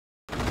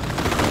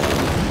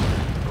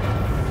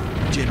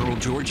General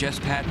George S.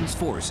 Patton's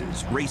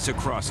forces race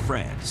across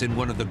France in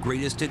one of the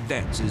greatest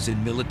advances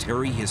in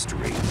military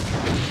history.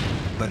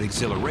 But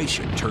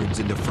exhilaration turns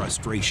into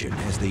frustration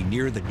as they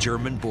near the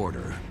German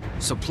border.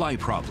 Supply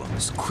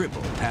problems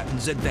cripple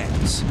Patton's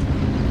advance.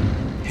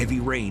 Heavy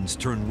rains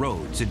turn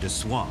roads into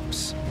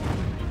swamps.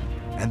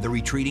 And the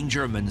retreating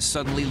Germans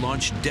suddenly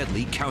launch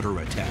deadly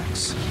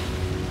counterattacks.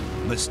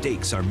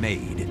 Mistakes are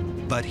made,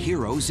 but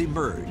heroes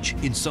emerge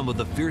in some of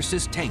the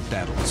fiercest tank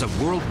battles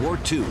of World War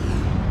II.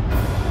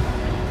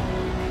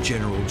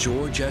 General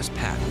George S.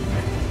 Patton.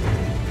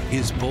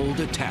 His bold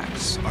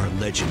attacks are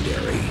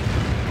legendary.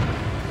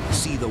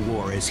 See the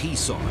war as he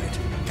saw it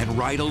and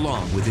ride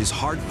along with his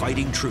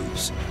hard-fighting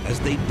troops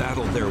as they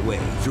battle their way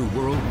through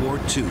World War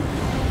II.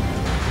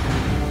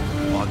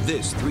 On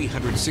this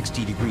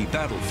 360-degree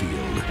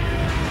battlefield,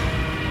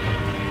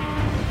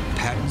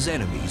 Patton's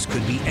enemies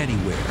could be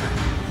anywhere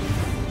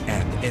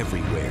and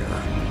everywhere.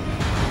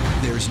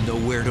 There's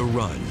nowhere to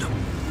run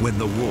when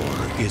the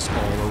war is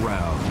all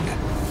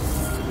around.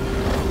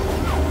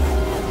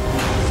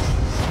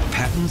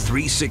 Patton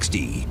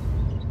 360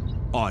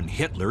 on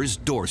Hitler's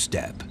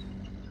doorstep.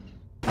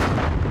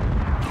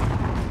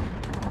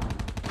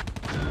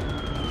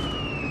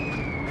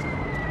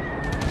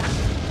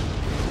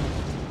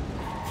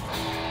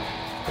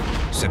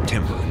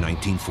 September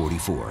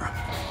 1944.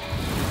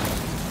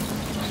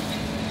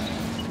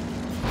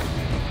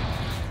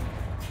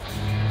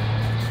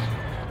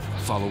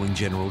 Following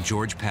General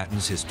George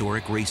Patton's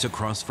historic race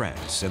across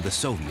France and the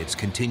Soviets'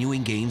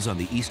 continuing gains on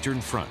the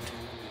Eastern Front,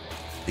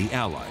 the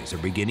Allies are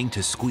beginning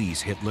to squeeze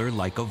Hitler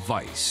like a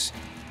vice.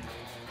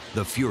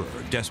 The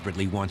Fuhrer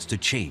desperately wants to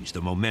change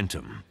the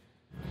momentum.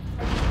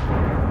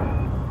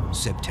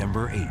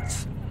 September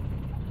 8th,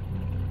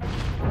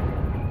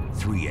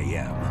 3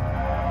 a.m.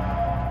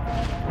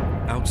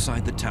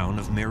 Outside the town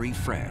of Mary,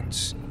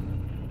 France,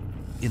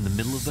 in the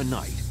middle of the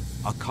night,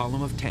 a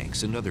column of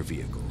tanks and other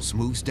vehicles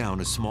moves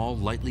down a small,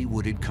 lightly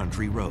wooded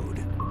country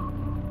road.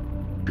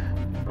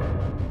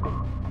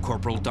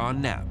 Corporal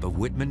Don Knapp of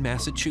Whitman,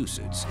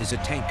 Massachusetts, is a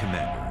tank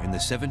commander in the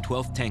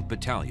 712th Tank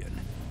Battalion.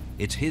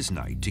 It's his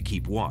night to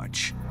keep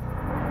watch.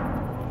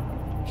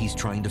 He's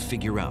trying to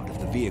figure out if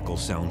the vehicle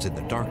sounds in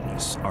the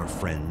darkness are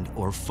friend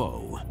or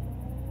foe.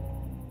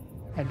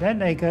 And then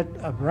they get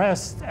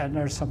abreast, and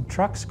there's some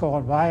trucks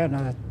going by, and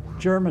a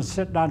German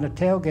sitting on the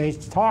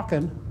tailgates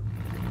talking,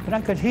 and I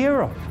could hear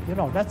them. You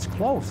know, that's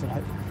close.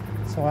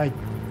 So I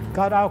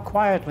got out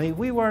quietly.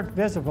 We weren't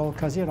visible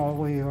because, you know,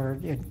 we were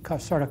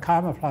sort of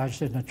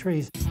camouflaged in the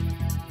trees.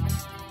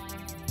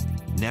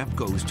 Knapp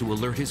goes to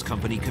alert his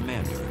company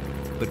commander,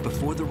 but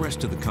before the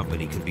rest of the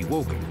company can be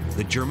woken,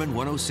 the German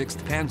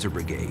 106th Panzer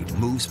Brigade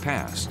moves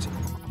past.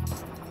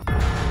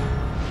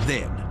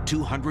 Then,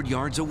 200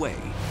 yards away,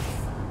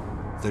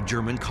 the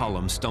German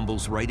column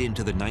stumbles right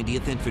into the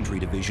 90th Infantry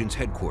Division's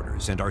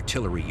headquarters and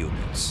artillery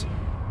units.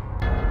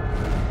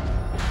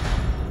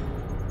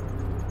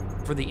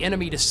 For the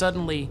enemy to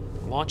suddenly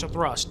launch a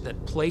thrust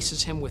that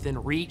places him within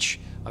reach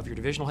of your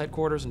divisional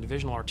headquarters and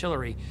divisional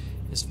artillery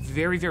is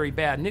very, very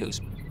bad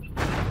news.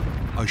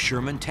 A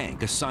Sherman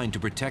tank assigned to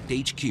protect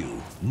HQ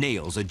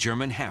nails a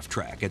German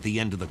half-track at the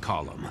end of the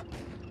column.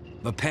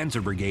 The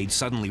Panzer Brigade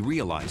suddenly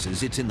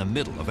realizes it's in the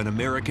middle of an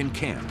American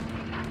camp.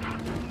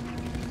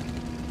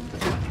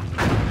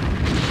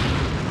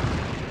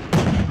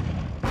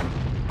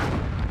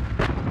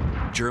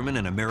 German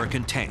and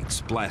American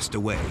tanks blast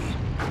away,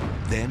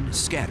 then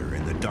scatter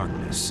in the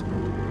darkness.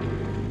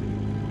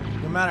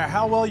 No matter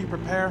how well you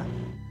prepare,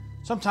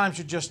 sometimes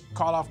you're just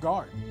caught off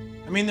guard.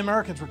 I mean, the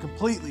Americans were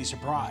completely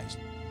surprised,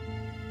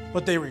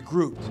 but they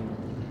regrouped,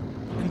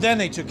 and then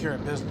they took care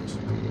of business.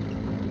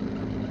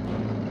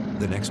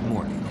 The next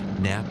morning,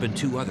 Knapp and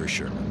two other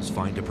Shermans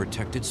find a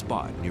protected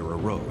spot near a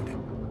road.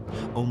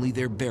 Only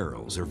their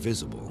barrels are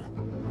visible.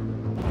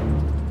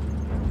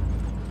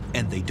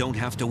 And they don't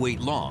have to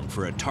wait long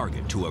for a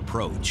target to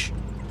approach.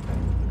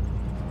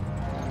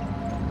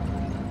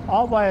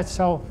 All by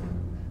itself,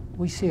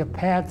 we see a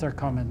Panther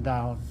coming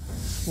down,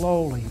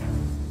 slowly.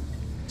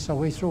 So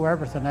we threw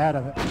everything out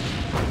of it.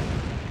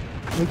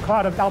 We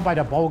caught him down by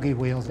the bogey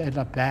wheels in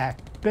the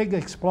back. Big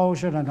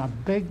explosion and a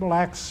big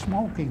black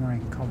smoking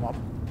ring come up.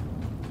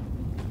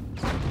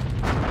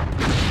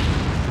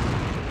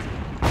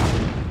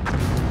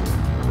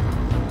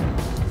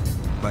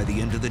 By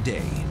the end of the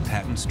day,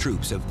 Patton's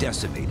troops have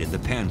decimated the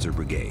Panzer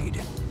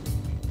Brigade,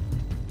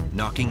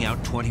 knocking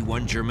out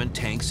 21 German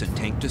tanks and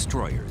tank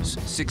destroyers,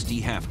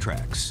 60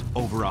 half-tracks,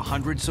 over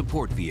 100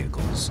 support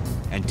vehicles,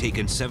 and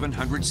taken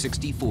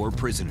 764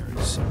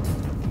 prisoners.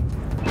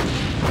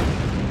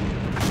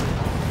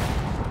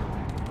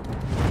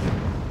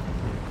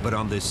 But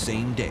on this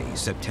same day,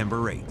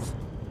 September 8th,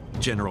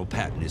 General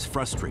Patton is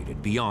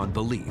frustrated beyond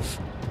belief,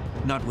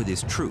 not with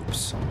his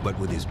troops, but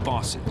with his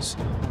bosses.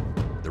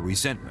 The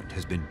resentment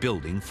has been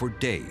building for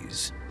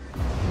days.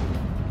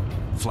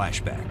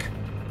 Flashback,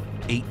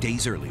 8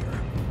 days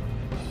earlier,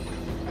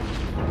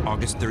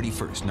 August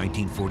 31st,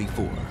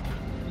 1944.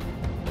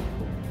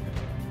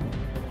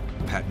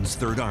 Patton's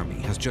Third Army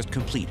has just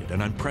completed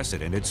an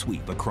unprecedented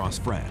sweep across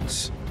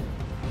France.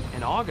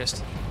 In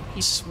August,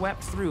 he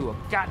swept through,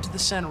 got to the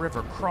Seine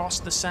River,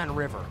 crossed the Seine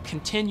River,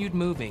 continued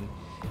moving,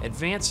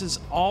 advances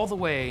all the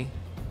way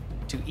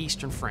to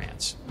eastern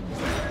France.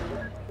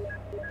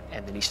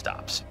 And then he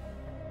stops.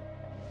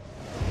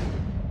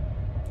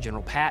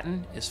 General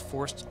Patton is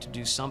forced to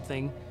do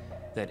something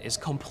that is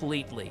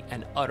completely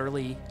and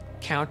utterly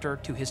counter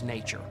to his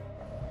nature.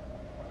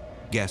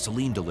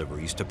 Gasoline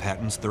deliveries to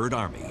Patton's Third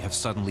Army have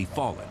suddenly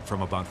fallen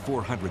from about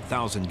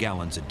 400,000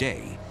 gallons a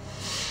day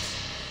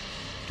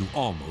to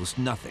almost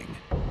nothing.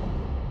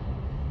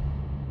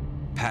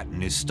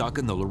 Patton is stuck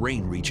in the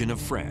Lorraine region of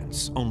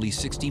France, only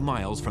 60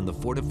 miles from the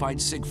fortified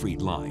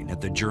Siegfried Line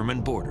at the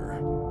German border.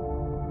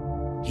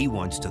 He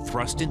wants to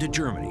thrust into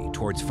Germany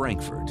towards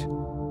Frankfurt.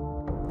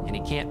 And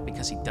he can't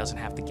because he doesn't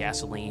have the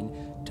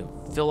gasoline to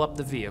fill up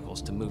the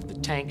vehicles, to move the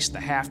tanks, the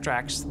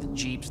half-tracks, the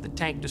jeeps, the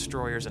tank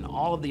destroyers, and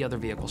all of the other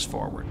vehicles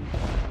forward.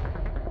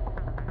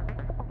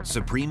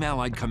 Supreme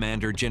Allied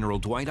Commander General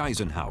Dwight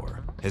Eisenhower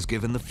has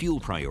given the fuel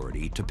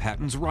priority to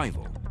Patton's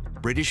rival,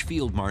 British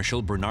Field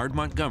Marshal Bernard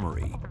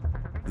Montgomery,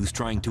 who's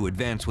trying to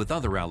advance with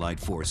other Allied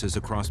forces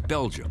across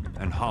Belgium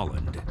and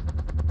Holland.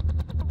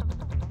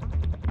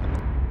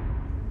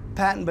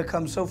 Patton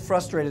becomes so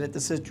frustrated at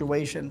the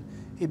situation,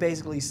 he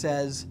basically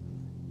says,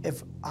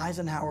 if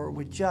Eisenhower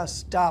would just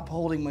stop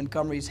holding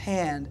Montgomery's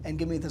hand and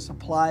give me the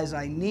supplies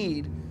I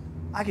need,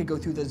 I could go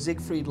through the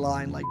Siegfried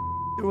Line like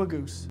through a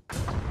goose.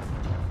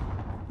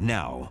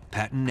 Now,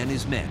 Patton and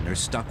his men are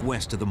stuck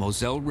west of the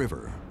Moselle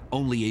River,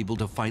 only able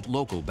to fight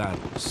local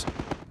battles.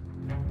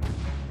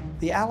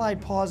 The Allied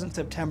pause in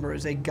September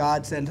is a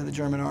godsend to the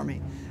German army.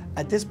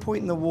 At this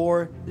point in the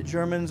war, the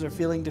Germans are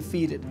feeling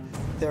defeated.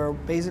 They're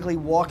basically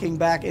walking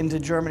back into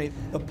Germany.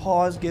 The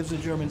pause gives the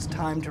Germans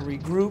time to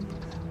regroup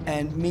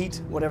and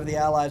meet whatever the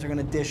Allies are going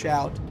to dish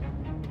out.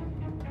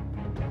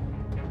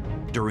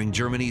 During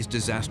Germany's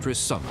disastrous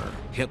summer,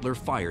 Hitler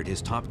fired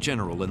his top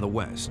general in the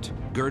West,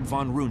 Gerd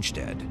von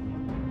Rundstedt.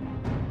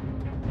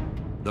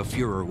 The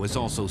Fuhrer was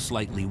also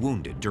slightly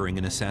wounded during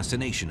an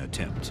assassination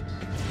attempt.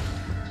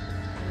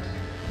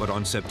 But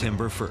on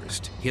September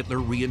 1st, Hitler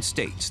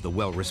reinstates the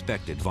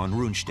well-respected von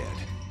Rundstedt.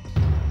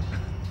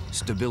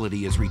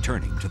 Stability is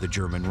returning to the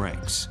German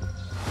ranks.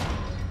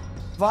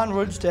 Von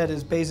Rundstedt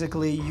is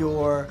basically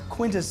your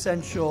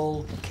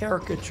quintessential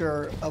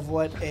caricature of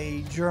what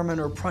a German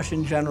or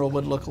Prussian general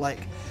would look like.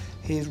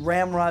 He's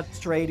ramrod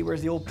straight, he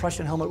wears the old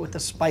Prussian helmet with the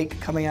spike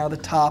coming out of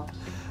the top.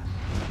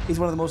 He's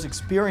one of the most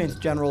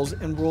experienced generals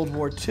in World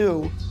War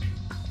II.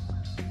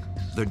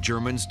 The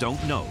Germans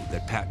don't know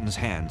that Patton's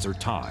hands are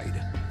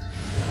tied.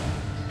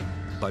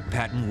 But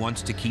Patton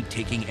wants to keep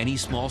taking any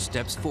small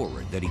steps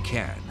forward that he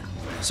can.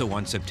 So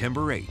on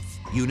September 8th,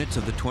 units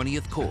of the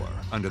 20th Corps,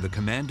 under the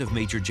command of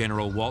Major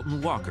General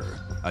Walton Walker,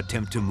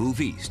 attempt to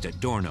move east at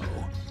Dorno.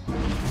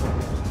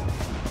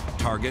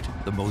 Target,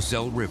 the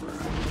Moselle River.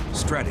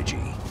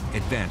 Strategy,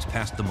 advance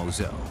past the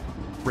Moselle,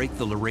 break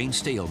the Lorraine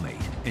stalemate,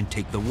 and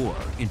take the war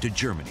into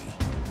Germany.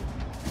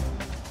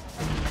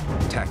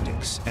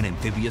 Tactics, an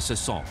amphibious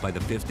assault by the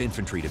 5th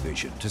Infantry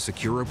Division to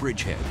secure a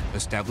bridgehead,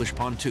 establish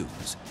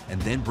pontoons,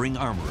 and then bring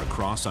armor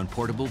across on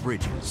portable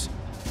bridges.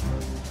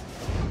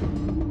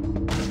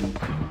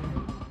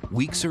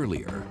 Weeks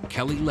earlier,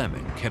 Kelly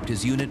Lemon kept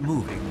his unit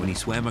moving when he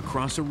swam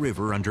across a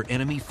river under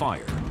enemy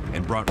fire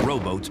and brought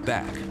rowboats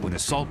back when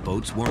assault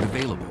boats weren't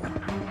available.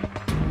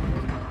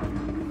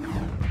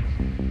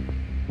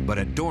 But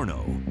at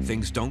Dorno,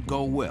 things don't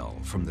go well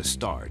from the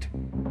start.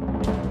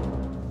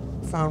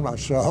 I found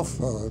myself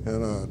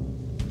in a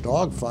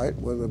dogfight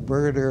with a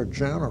brigadier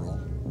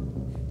general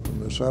from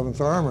the 7th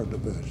Armored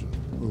Division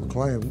who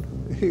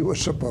claimed he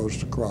was supposed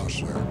to cross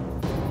there.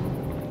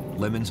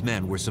 Lemon's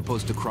men were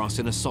supposed to cross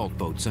in assault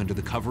boats under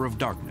the cover of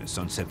darkness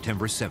on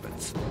September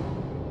 7th.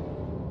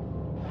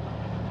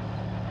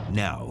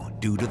 Now,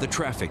 due to the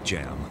traffic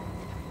jam,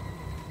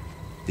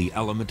 the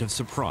element of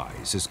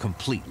surprise is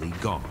completely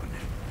gone.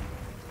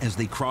 As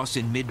they cross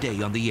in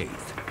midday on the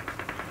 8th,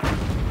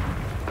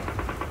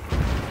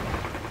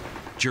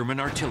 German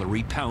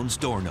artillery pounds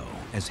Dorno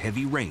as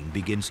heavy rain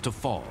begins to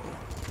fall.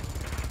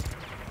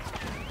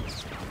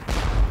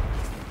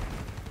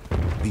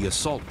 The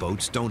assault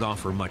boats don't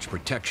offer much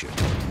protection.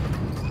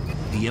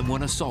 The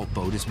M1 assault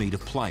boat is made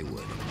of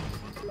plywood.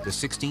 The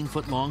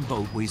 16-foot-long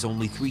boat weighs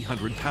only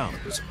 300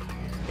 pounds.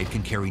 It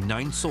can carry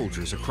 9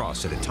 soldiers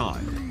across at a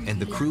time,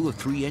 and the crew of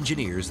 3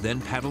 engineers then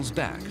paddles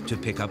back to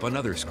pick up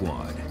another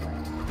squad.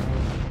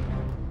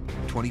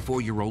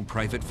 24-year-old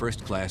Private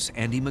First Class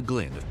Andy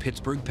McGlynn of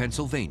Pittsburgh,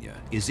 Pennsylvania,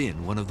 is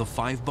in one of the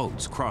 5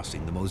 boats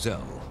crossing the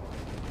Moselle.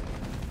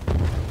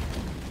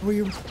 We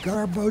got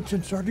our boats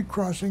and started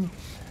crossing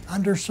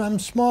under some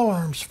small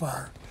arms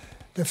fire.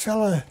 The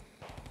fella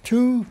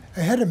 2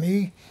 ahead of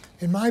me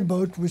in my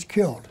boat was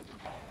killed.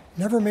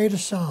 Never made a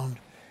sound.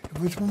 It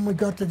was when we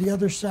got to the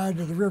other side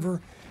of the river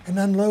and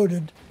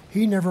unloaded,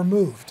 he never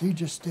moved. He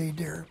just stayed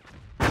there.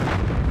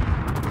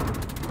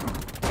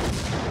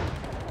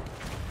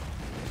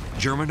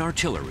 German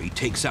artillery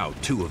takes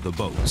out 2 of the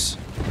boats.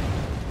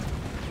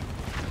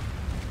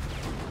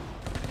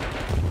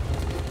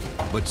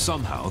 But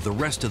somehow, the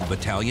rest of the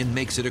battalion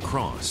makes it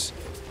across.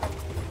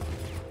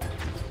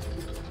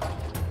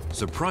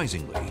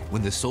 Surprisingly,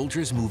 when the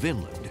soldiers move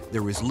inland,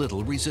 there is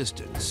little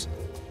resistance.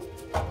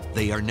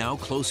 They are now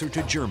closer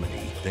to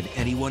Germany than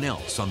anyone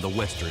else on the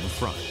Western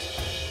Front.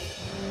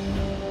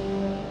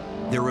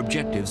 Their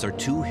objectives are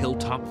 2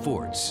 hilltop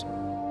forts.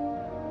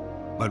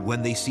 But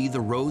when they see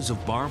the rows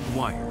of barbed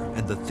wire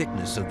and the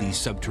thickness of these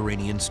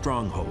subterranean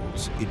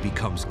strongholds, it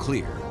becomes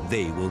clear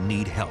they will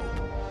need help.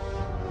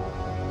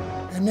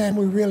 And then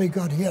we really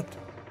got hit.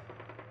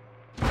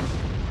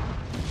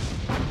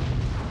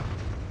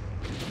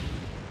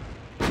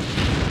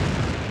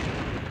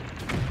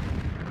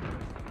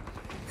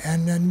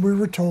 And then we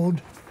were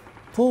told,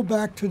 pull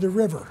back to the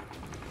river.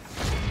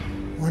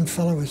 One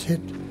fellow was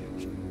hit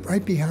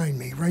right behind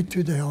me, right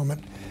through the helmet,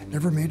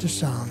 never made a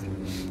sound.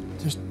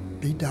 Just,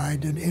 he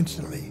died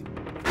instantly.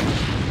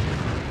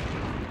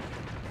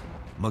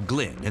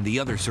 McGlynn and the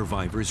other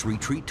survivors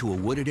retreat to a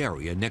wooded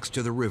area next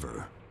to the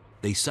river.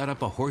 They set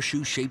up a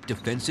horseshoe-shaped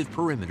defensive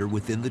perimeter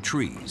within the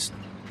trees.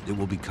 It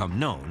will become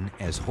known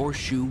as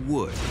Horseshoe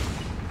Wood.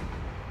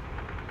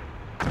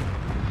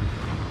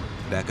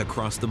 Back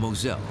across the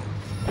Moselle,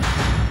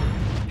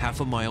 half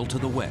a mile to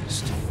the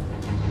west,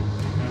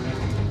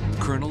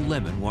 Colonel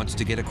Lemon wants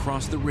to get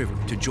across the river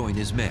to join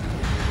his men.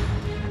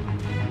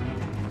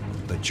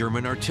 But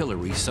German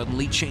artillery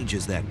suddenly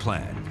changes that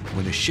plan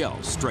when a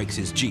shell strikes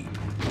his jeep.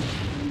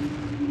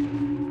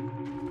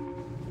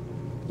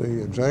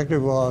 The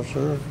executive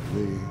officer,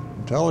 the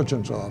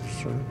intelligence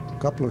officer, a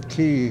couple of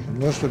key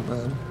enlisted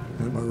men,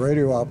 and my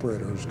radio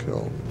operator was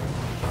killed.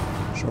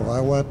 So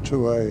I went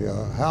to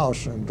a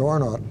house in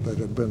Doorstep that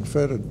had been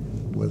fitted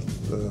with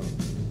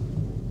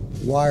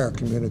wire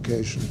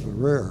communication to the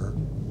rear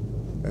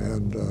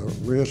and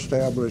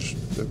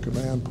reestablished the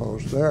command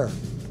post there.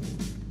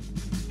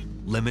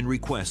 Lemon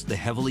requests the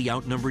heavily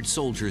outnumbered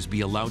soldiers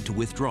be allowed to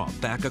withdraw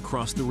back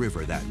across the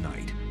river that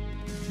night.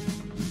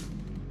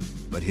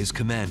 But his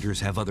commanders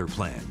have other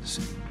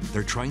plans.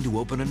 They're trying to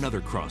open another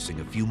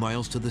crossing a few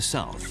miles to the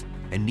south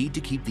and need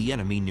to keep the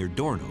enemy near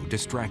Dorno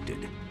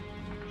distracted.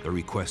 The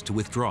request to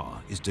withdraw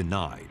is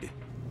denied.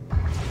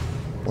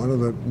 One of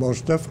the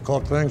most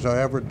difficult things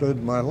I ever did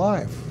in my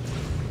life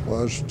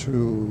was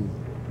to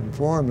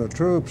inform the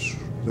troops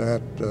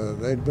that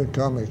they'd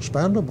become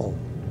expendable,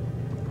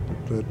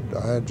 that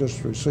I had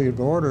just received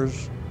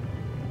orders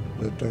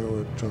that they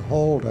were to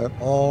hold at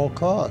all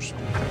costs.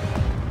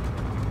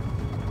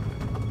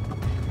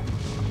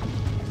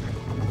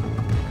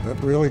 That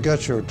really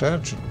gets your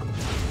attention.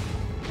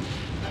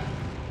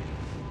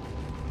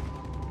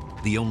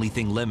 The only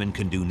thing Lemon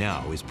can do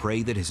now is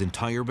pray that his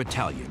entire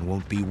battalion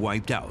won't be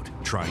wiped out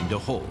trying to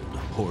hold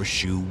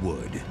Horseshoe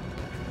Wood.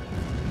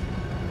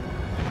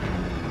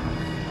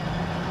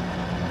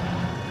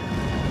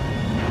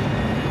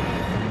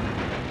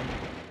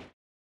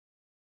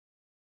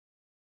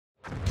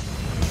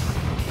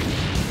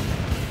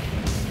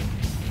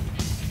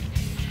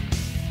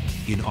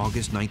 In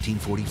August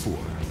 1944,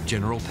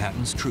 General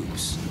Patton's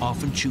troops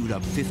often chewed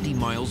up 50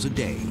 miles a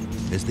day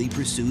as they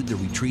pursued the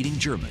retreating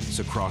Germans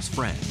across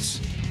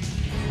France.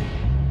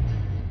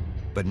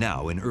 But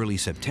now, in early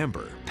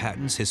September,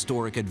 Patton's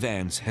historic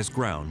advance has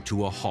ground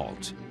to a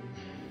halt.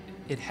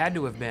 It had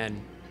to have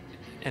been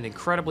an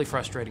incredibly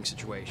frustrating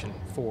situation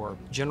for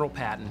General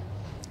Patton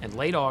in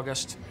late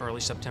August,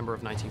 early September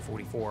of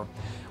 1944,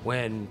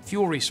 when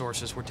fuel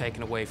resources were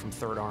taken away from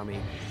 3rd Army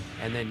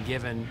and then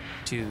given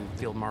to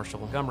Field Marshal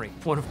Montgomery,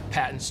 one of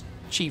Patton's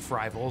chief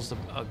rivals,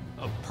 a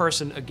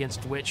person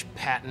against which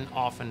Patton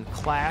often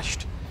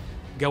clashed,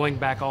 going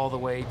back all the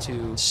way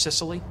to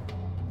Sicily.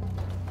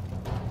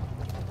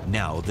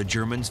 Now the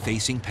Germans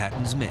facing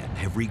Patton's men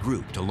have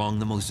regrouped along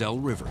the Moselle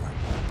River,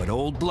 but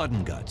Old Blood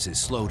and Guts is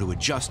slow to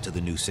adjust to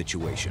the new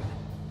situation.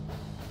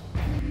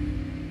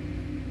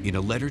 In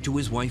a letter to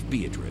his wife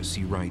Beatrice,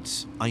 he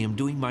writes, "I am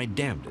doing my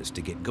damnedest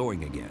to get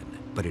going again,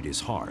 but it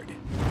is hard.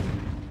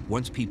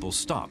 Once people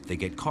stop, they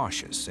get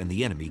cautious and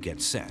the enemy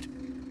gets set.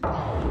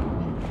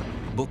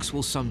 Books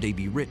will someday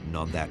be written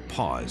on that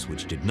pause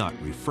which did not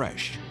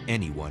refresh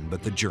anyone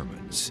but the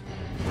Germans."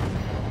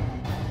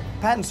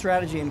 Patton's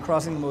strategy in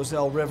crossing the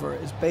Moselle River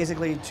is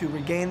basically to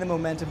regain the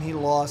momentum he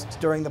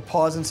lost during the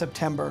pause in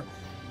September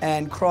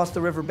and cross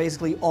the river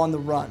basically on the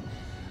run.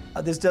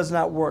 This does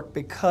not work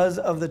because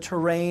of the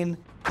terrain.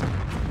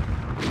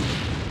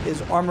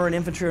 His armor and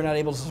infantry are not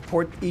able to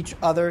support each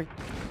other.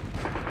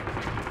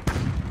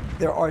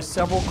 There are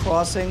several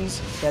crossings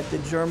that the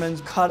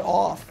Germans cut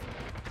off.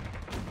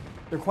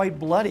 They're quite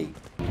bloody.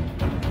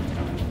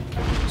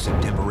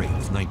 September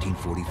 8th,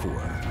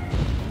 1944.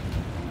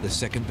 The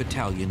 2nd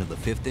Battalion of the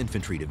 5th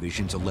Infantry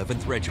Division's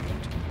 11th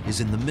Regiment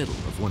is in the middle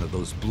of one of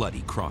those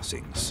bloody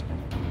crossings.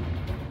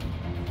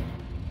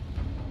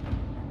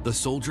 The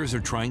soldiers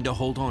are trying to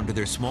hold on to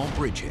their small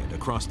bridgehead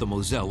across the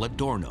Moselle at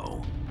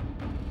Dorno.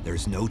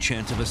 There's no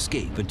chance of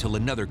escape until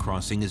another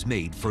crossing is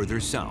made further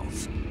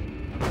south.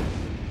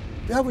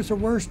 That was the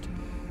worst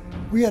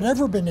we had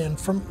ever been in,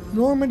 from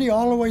Normandy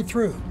all the way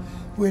through.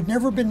 We had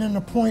never been in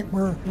a point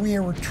where we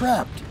were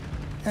trapped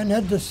and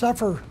had to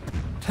suffer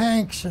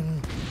tanks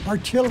and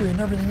artillery and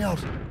everything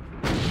else.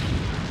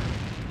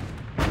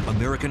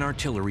 American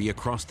artillery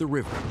across the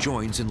river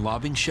joins in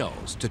lobbing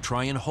shells to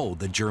try and hold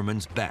the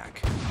Germans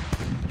back.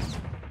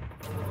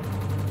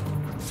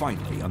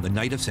 Finally, on the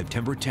night of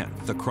September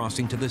 10th, the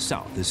crossing to the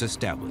south is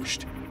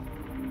established.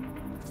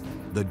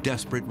 The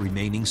desperate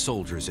remaining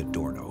soldiers at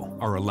Dorno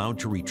are allowed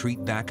to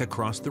retreat back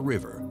across the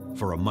river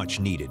for a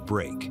much-needed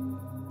break.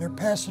 They're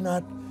passing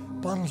out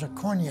bottles of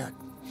cognac.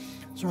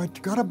 So I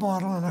got a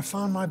bottle and I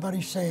found my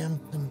buddy Sam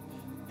and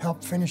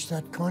helped finish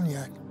that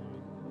cognac.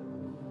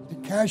 The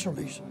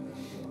casualties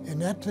in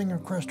that thing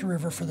across the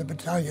river for the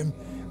battalion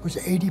was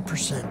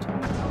 80%.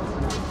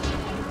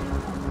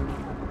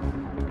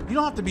 You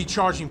don't have to be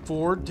charging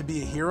forward to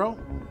be a hero.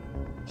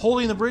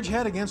 Holding the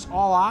bridgehead against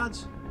all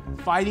odds,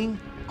 fighting,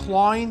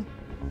 clawing,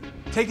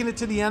 taking it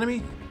to the enemy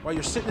while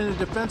you're sitting in a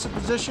defensive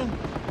position,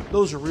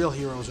 those are real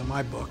heroes in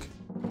my book.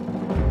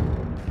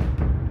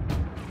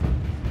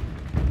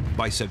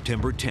 By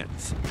September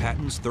 10th,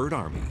 Patton's Third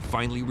Army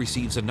finally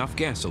receives enough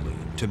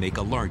gasoline to make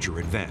a larger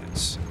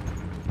advance.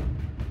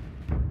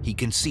 He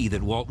can see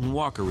that Walton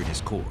Walker and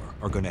his corps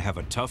are going to have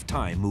a tough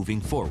time moving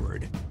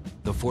forward.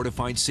 The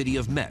fortified city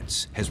of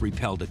Metz has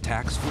repelled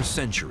attacks for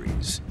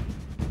centuries.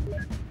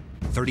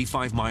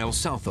 35 miles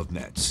south of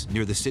Metz,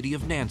 near the city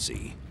of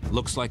Nancy,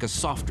 looks like a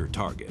softer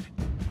target.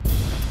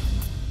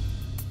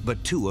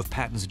 But two of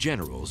Patton's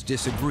generals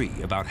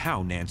disagree about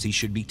how Nancy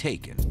should be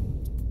taken.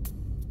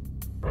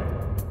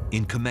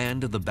 In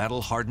command of the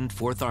battle-hardened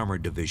 4th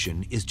Armored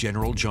Division is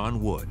General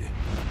John Wood,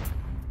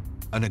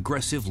 an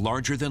aggressive,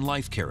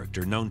 larger-than-life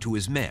character known to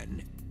his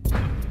men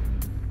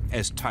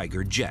as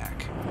Tiger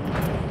Jack.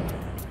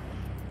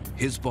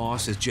 His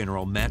boss is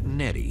General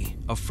Eddy,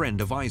 a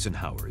friend of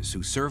Eisenhower's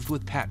who served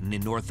with Patton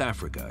in North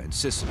Africa and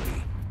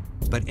Sicily.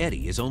 But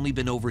Eddy has only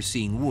been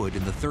overseeing Wood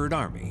in the Third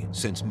Army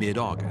since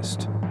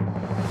mid-August.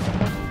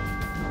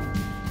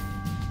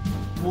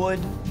 Wood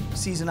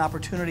sees an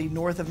opportunity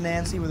north of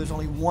Nancy where there's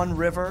only one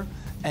river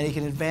and he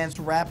can advance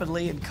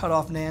rapidly and cut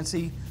off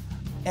Nancy.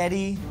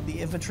 Eddy, the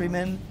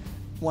infantryman,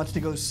 wants to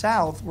go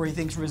south where he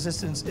thinks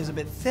resistance is a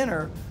bit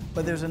thinner,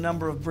 but there's a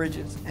number of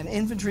bridges. And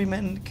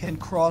infantrymen can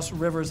cross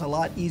rivers a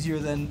lot easier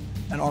than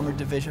an armored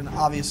division,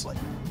 obviously.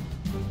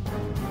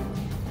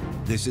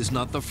 This is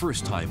not the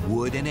first time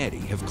Wood and Eddy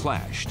have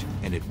clashed,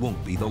 and it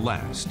won't be the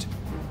last.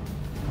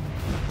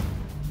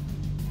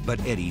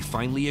 But Eddy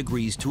finally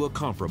agrees to a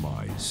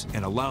compromise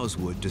and allows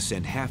Wood to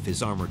send half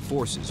his armored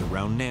forces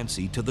around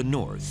Nancy to the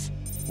north,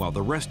 while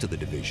the rest of the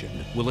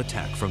division will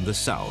attack from the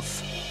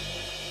south.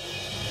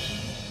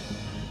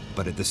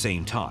 But at the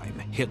same time,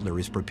 Hitler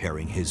is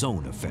preparing his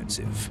own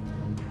offensive.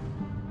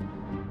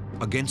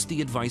 Against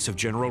the advice of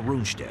General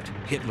Rundstedt,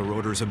 Hitler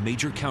orders a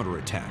major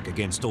counterattack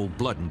against Old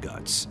Blood and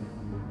Guts.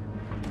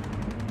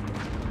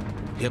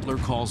 Hitler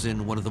calls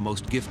in one of the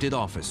most gifted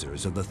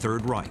officers of the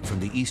Third Reich from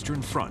the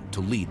Eastern Front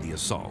to lead the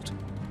assault,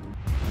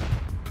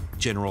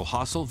 General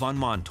Hassel von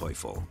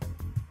Manteuffel.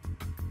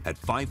 At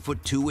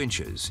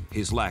 5'2",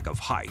 his lack of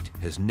height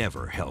has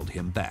never held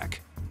him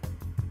back.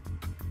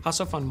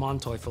 Hassel von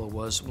Manteuffel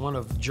was one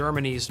of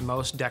Germany's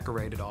most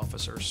decorated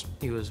officers.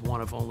 He was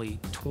one of only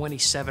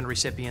 27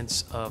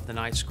 recipients of the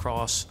Knight's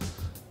Cross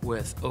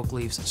with oak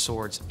leaves,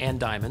 swords, and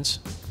diamonds,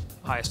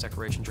 highest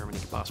decoration Germany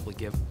could possibly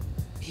give.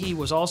 He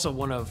was also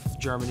one of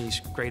Germany's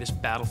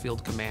greatest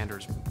battlefield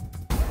commanders.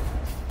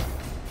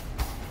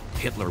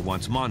 Hitler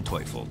wants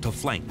Manteuffel to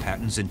flank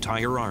Patton's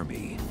entire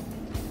army.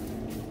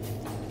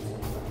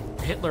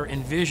 Hitler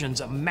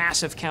envisions a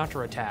massive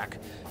counterattack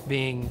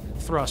being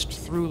thrust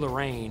through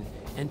Lorraine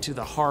into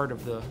the heart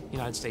of the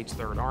United States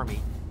Third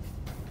Army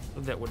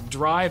that would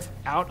drive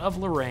out of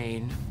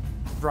Lorraine,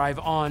 drive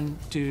on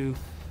to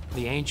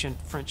the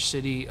ancient French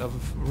city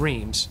of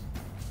Reims.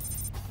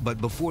 But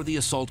before the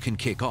assault can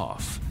kick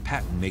off,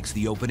 Patton makes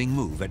the opening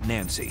move at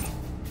Nancy.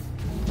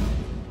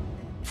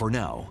 For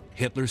now,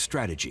 Hitler's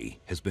strategy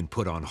has been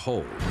put on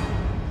hold.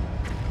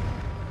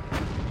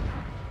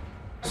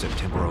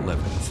 September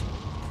 11th.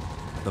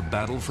 The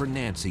battle for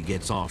Nancy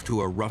gets off to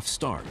a rough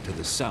start to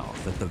the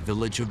south at the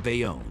village of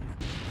Bayonne,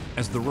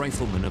 as the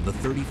riflemen of the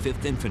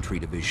 35th Infantry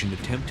Division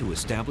attempt to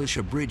establish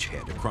a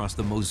bridgehead across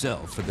the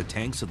Moselle for the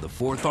tanks of the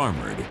 4th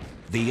Armored.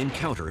 They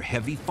encounter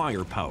heavy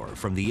firepower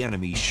from the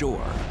enemy's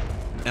shore.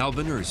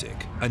 Alvin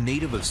Erzik, a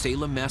native of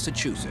Salem,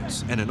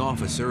 Massachusetts, and an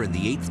officer in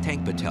the 8th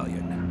Tank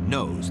Battalion,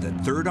 knows that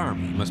 3rd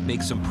Army must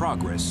make some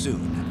progress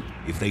soon.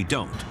 If they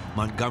don't,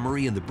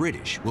 Montgomery and the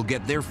British will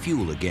get their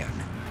fuel again.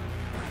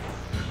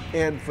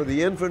 And for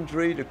the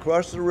infantry to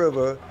cross the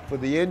river, for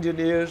the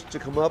engineers to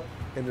come up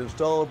and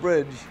install a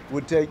bridge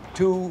would take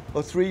 2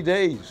 or 3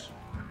 days.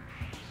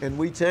 And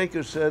we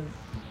tankers said,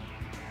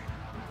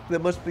 there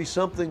must be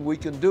something we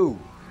can do.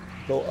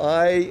 So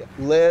I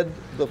led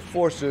the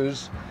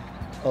forces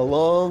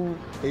along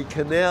a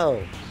canal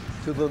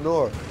to the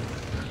north.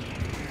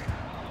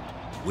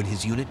 When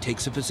his unit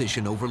takes a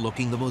position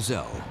overlooking the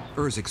Moselle,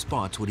 Erzik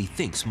spots what he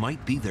thinks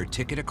might be their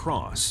ticket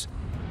across.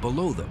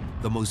 Below them,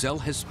 the Moselle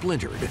has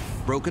splintered,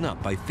 broken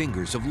up by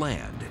fingers of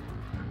land.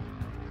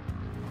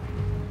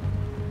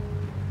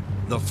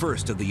 The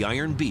first of the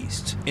Iron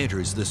Beasts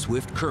enters the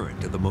swift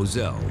current of the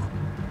Moselle.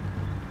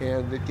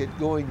 And it kept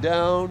going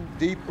down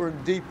deeper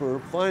and deeper.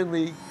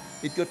 Finally,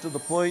 it got to the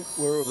point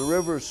where the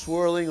river is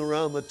swirling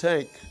around the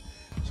tank.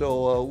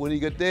 So when he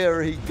got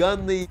there, he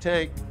gunned the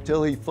tank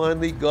till he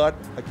finally got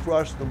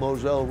across the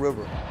Moselle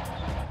River.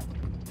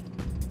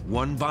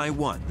 One by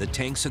one, the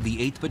tanks of the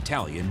 8th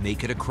Battalion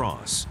make it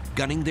across,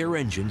 gunning their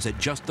engines at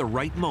just the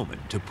right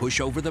moment to push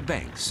over the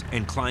banks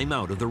and climb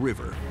out of the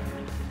river.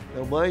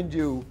 Now, mind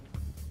you,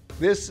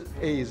 this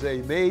is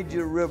a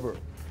major river.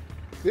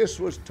 This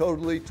was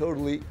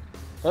totally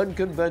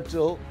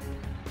unconventional.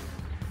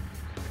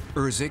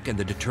 Erzik and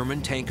the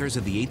determined tankers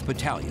of the 8th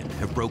Battalion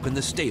have broken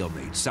the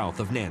stalemate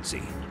south of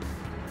Nancy.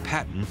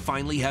 Patton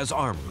finally has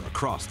armor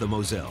across the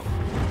Moselle.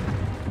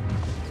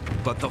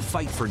 But the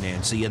fight for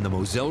Nancy and the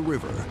Moselle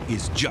River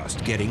is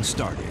just getting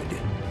started.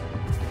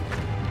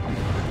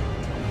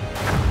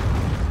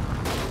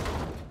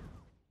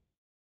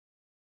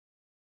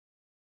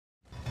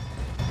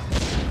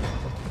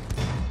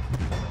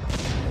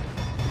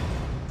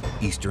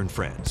 Eastern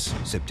France,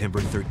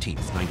 September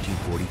 13th,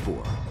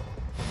 1944.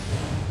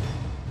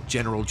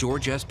 General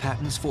George S.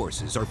 Patton's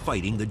forces are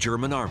fighting the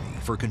German army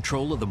for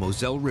control of the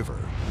Moselle River.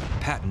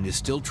 Patton is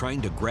still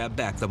trying to grab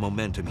back the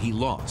momentum he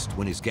lost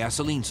when his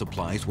gasoline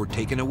supplies were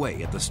taken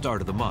away at the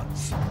start of the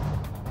month.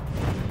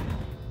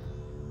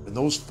 In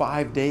those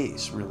 5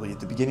 days, really, at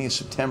the beginning of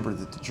September,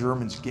 that the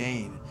Germans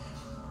gain,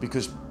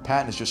 because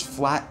Patton is just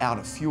flat out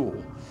of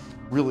fuel,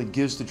 really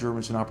gives the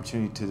Germans an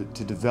opportunity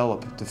to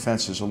develop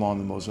defenses along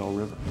the Moselle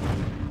River.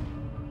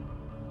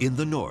 In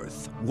the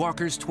north,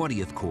 Walker's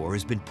 20th Corps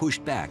has been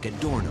pushed back at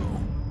Dorno.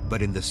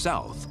 But in the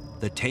south,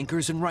 the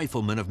tankers and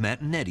riflemen of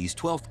Mantonetti's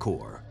 12th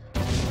Corps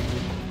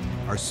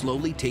are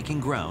slowly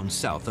taking ground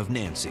south of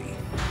Nancy.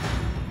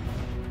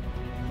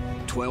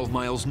 12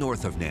 miles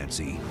north of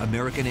Nancy,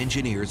 American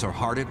engineers are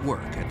hard at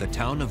work at the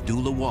town of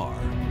Douloir.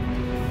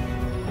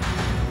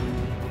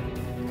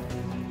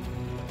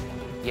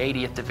 The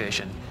 80th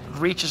Division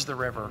reaches the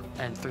river,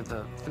 and through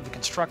the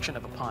construction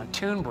of a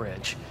pontoon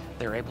bridge,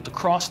 they're able to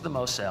cross the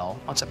Moselle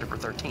on September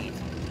 13th.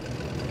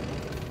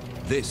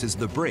 This is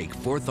the break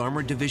 4th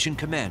Armored Division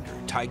Commander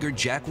Tiger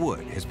Jack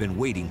Wood has been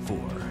waiting for.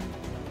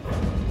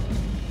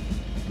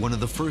 One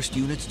of the first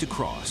units to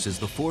cross is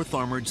the 4th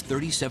Armored's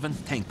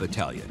 37th Tank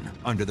Battalion,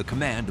 under the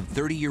command of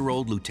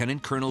 30-year-old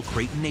Lieutenant Colonel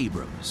Creighton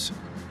Abrams.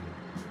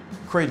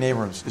 Creighton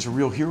Abrams is a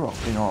real hero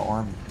in our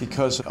Army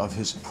because of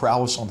his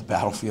prowess on the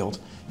battlefield,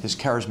 his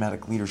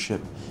charismatic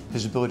leadership,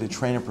 his ability to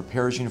train and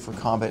prepare his unit for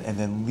combat and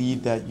then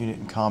lead that unit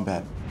in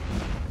combat.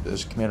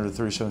 As commander of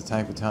the 37th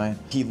Tank Battalion,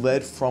 he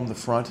led from the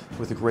front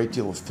with a great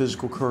deal of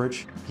physical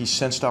courage. He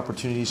sensed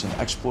opportunities and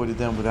exploited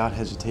them without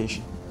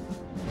hesitation.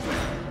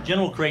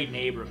 General Creighton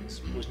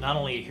Abrams was not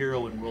only a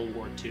hero in World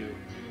War II,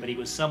 but he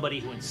was somebody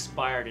who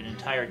inspired an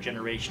entire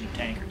generation of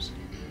tankers.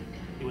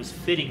 It was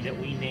fitting that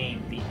we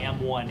named the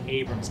M1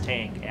 Abrams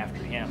tank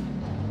after him.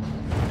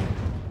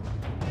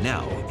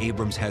 Now,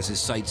 Abrams has his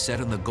sights set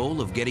on the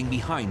goal of getting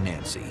behind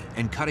Nancy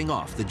and cutting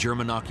off the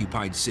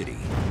German-occupied city.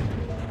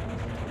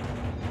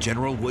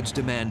 General Wood's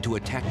demand to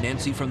attack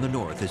Nancy from the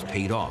north has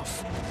paid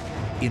off.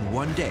 In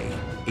one day,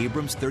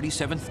 Abrams'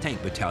 37th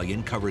Tank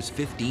Battalion covers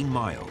 15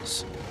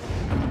 miles.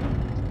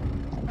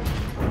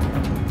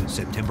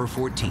 September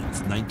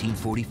 14th,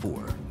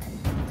 1944.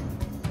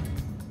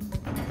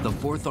 The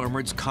 4th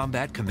Armored's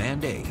Combat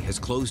Command A has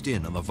closed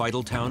in on the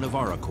vital town of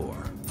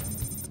Aracourt,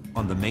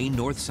 on the main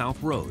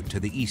north-south road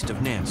to the east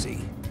of Nancy.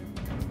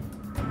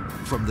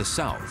 From the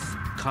south,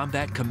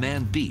 Combat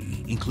Command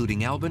B,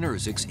 including Albin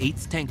Erzik's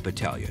 8th Tank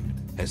Battalion,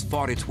 has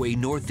fought its way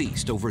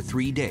northeast over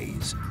 3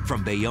 days,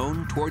 from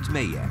Bayonne towards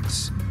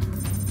Mayex.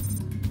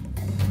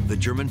 The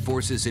German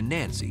forces in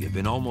Nancy have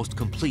been almost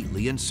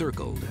completely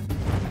encircled.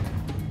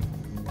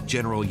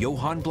 General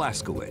Johann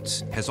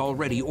Blaskowitz has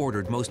already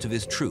ordered most of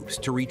his troops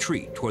to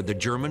retreat toward the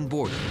German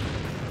border.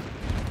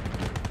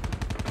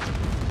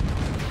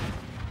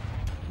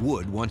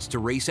 Wood wants to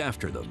race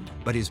after them,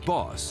 but his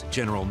boss,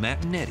 General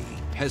Mantonetti,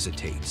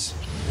 hesitates.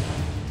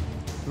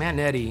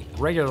 Mantonetti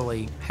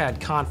regularly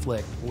had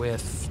conflict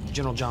with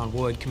General John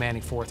Wood,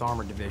 commanding 4th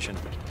Armored Division,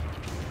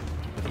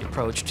 with the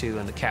approach to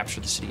and the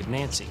capture of the city of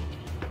Nancy.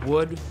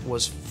 Wood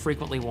was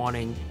frequently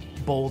wanting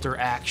bolder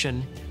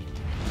action.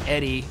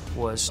 Eddie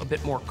was a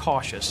bit more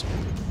cautious.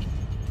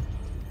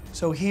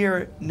 So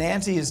here,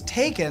 Nancy is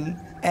taken,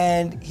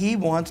 and he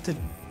wants to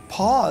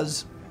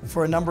pause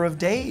for a number of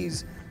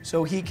days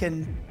so he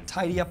can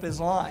tidy up his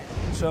line.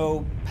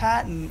 So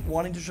Patton,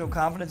 wanting to show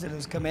confidence in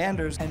his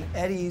commanders, and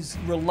Eddie's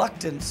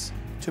reluctance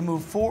to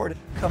move forward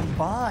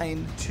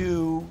combine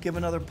to give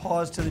another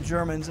pause to the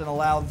Germans and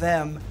allow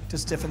them to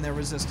stiffen their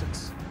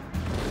resistance.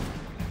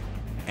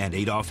 And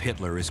Adolf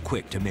Hitler is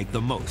quick to make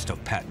the most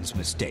of Patton's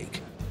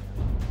mistake.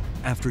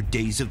 After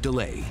days of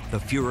delay, the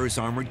Führer's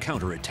armored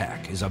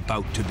counterattack is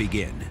about to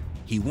begin.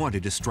 He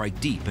wanted to strike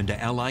deep into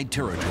Allied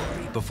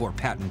territory before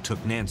Patton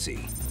took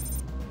Nancy.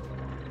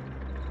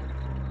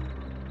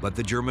 But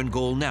the German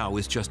goal now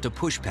is just to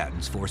push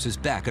Patton's forces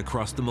back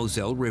across the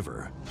Moselle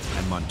River.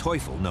 And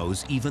Manteuffel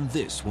knows even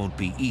this won't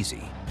be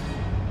easy.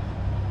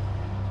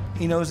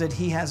 He knows that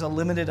he has a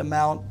limited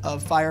amount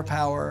of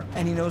firepower,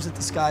 and he knows that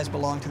the skies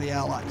belong to the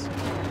Allies.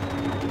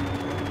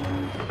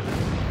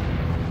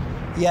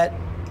 Yet,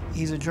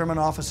 he's a German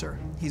officer.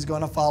 He's going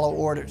to follow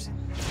orders.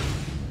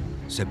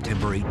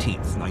 September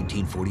 18th,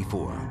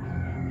 1944.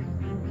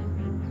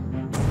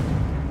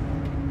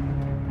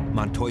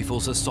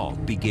 Manteuffel's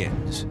assault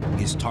begins.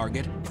 His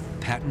target,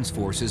 Patton's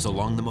forces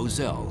along the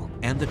Moselle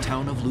and the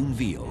town of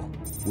Luneville,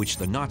 which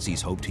the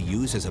Nazis hoped to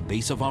use as a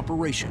base of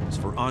operations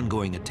for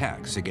ongoing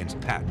attacks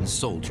against Patton's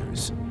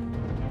soldiers.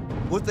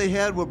 What they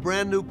had were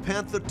brand new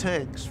Panther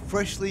tanks,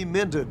 freshly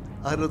minted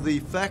out of the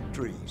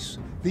factories.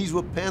 These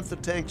were Panther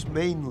tanks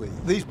mainly.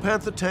 These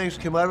Panther tanks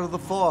came out of the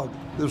fog.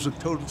 There was a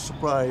total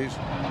surprise.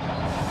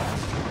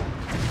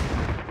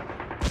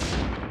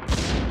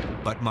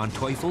 But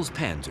Manteuffel's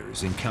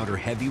panzers encounter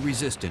heavy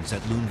resistance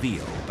at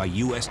Luneville by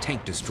U.S.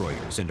 tank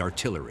destroyers and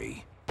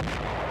artillery.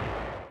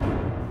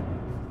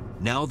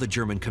 Now the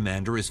German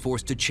commander is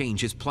forced to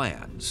change his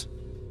plans.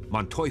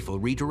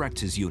 Manteuffel redirects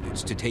his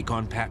units to take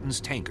on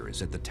Patton's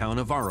tankers at the town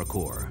of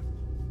Aricourt.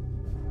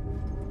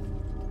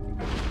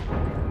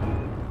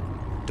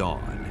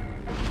 Dawn.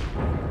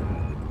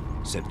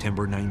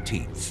 September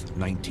 19th,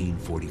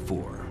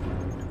 1944.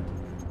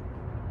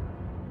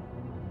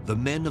 The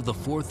men of the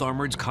 4th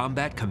Armored's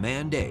Combat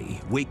Command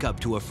A wake up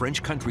to a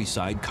French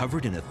countryside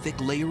covered in a thick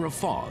layer of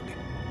fog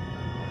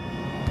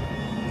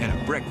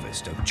and a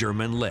breakfast of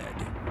German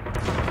lead.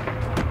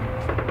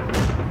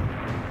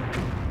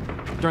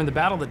 During the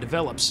battle that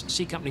develops,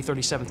 C Company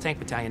 37th Tank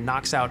Battalion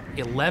knocks out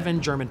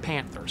 11 German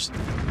Panthers,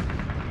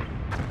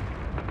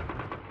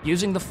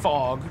 using the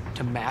fog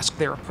to mask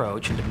their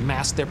approach and to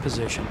mask their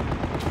position.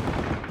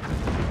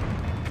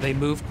 They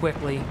move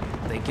quickly,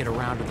 they get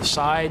around to the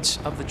sides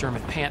of the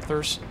German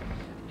Panthers,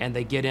 and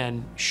they get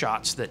in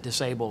shots that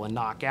disable and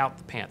knock out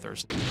the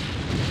Panthers.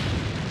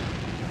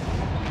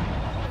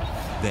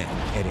 Then,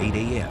 at 8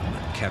 a.m.,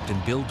 Captain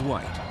Bill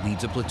Dwight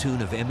leads a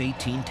platoon of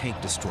M-18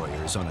 tank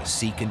destroyers on a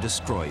seek and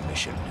destroy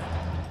mission.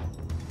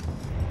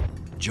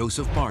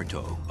 Joseph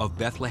Bartow of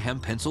Bethlehem,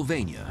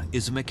 Pennsylvania,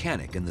 is a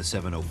mechanic in the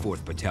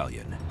 704th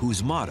Battalion,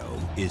 whose motto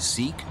is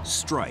seek,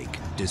 strike,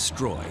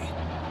 destroy.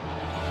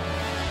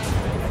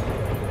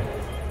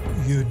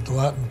 You'd go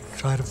out and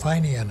try to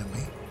find the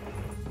enemy,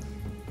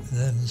 and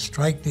then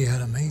strike the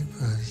enemy,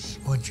 because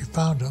once you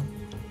found them,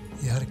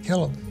 you had to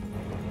kill them,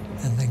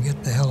 and then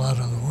get the hell out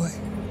of the way.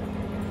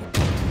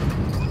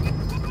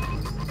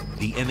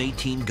 The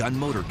M18 gun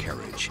motor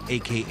carriage,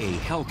 aka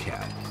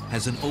Hellcat,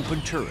 has an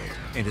open turret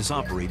and is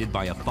operated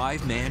by a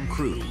 5-man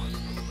crew.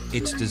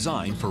 It's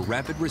designed for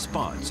rapid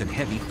response and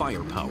heavy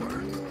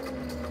firepower.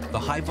 The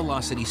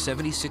high-velocity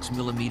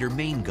 76mm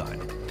main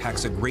gun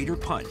packs a greater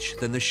punch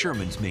than the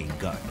Sherman's main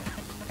gun,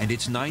 and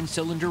its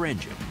 9-cylinder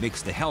engine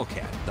makes the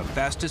Hellcat the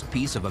fastest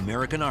piece of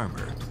American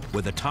armor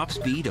with a top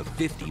speed of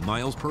 50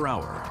 miles per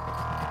hour.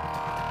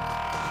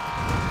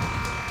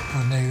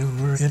 When they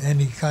were in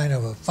any kind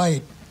of a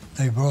fight,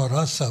 they brought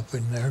us up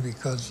in there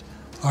because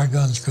our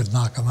guns could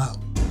knock them out.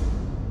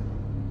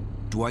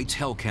 Dwight's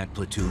Hellcat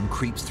platoon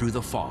creeps through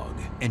the fog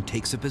and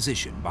takes a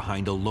position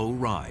behind a low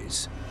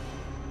rise.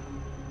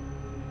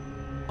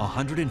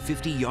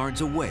 150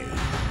 yards away,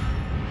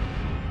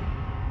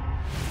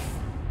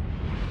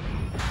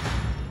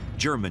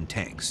 German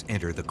tanks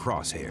enter the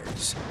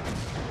crosshairs.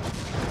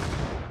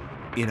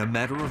 In a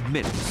matter of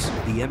minutes,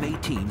 the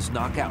M18s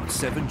knock out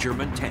 7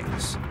 German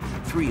tanks.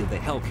 3 of the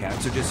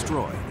Hellcats are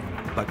destroyed,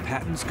 but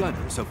Patton's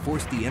gunners have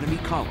forced the enemy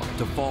column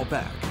to fall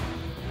back.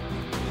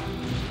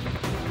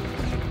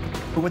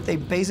 What they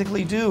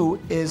basically do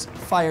is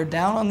fire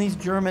down on these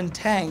German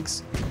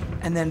tanks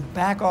and then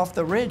back off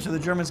the ridge so the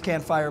Germans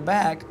can't fire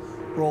back,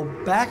 roll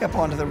back up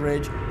onto the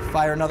ridge,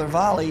 fire another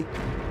volley,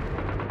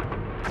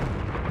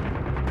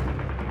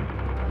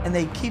 and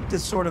they keep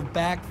this sort of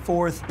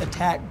back-forth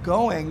attack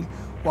going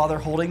while they're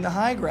holding the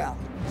high ground.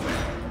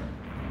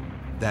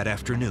 That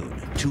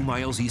afternoon, 2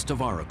 miles east of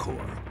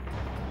Aricourt,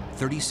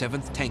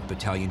 37th Tank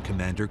Battalion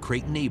Commander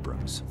Creighton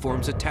Abrams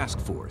forms a task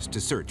force to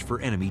search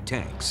for enemy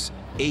tanks.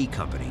 A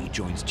Company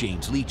joins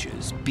James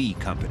Leach's B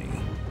Company.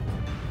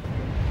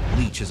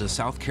 Leach is a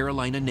South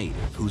Carolina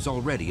native who's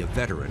already a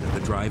veteran of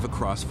the drive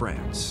across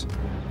France.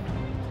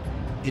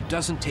 It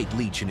doesn't take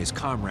Leach and his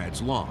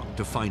comrades long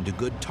to find a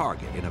good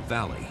target in a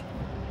valley.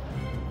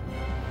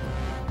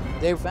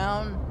 They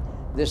found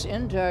this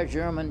entire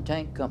German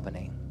tank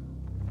company.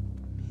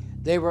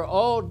 They were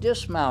all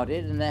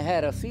dismounted and they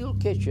had a field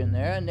kitchen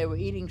there and they were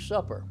eating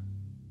supper.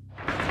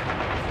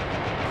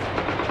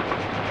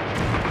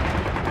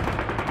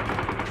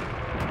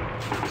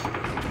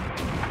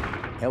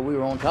 And we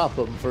were on top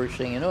of them first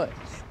thing you know it.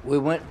 We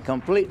went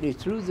completely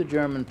through the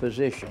German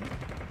position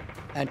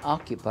and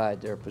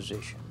occupied their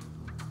position.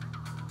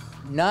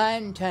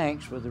 9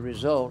 tanks were the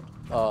result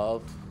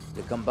of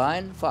the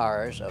combined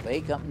fires of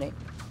A Company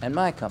and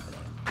my company.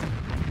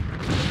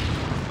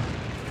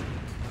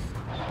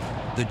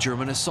 The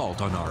German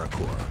assault on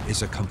Aricourt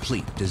is a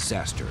complete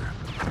disaster.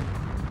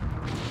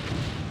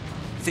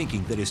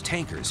 Thinking that his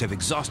tankers have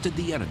exhausted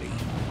the enemy,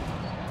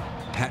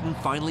 Patton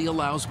finally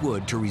allows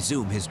Wood to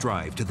resume his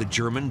drive to the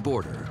German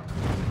border.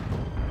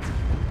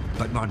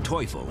 But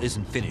Manteuffel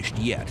isn't finished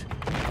yet.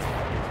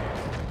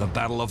 The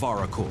Battle of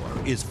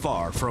Araucourt is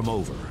far from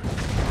over.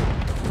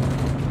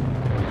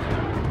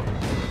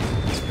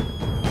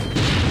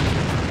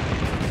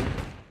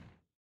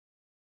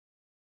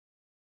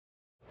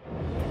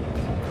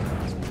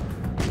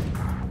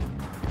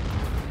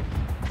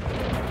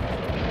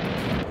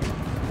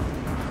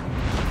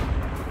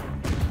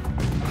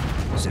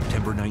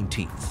 September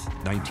 19th,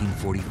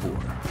 1944.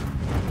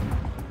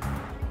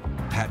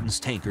 Patton's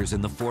tankers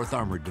in the 4th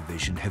Armored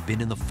Division have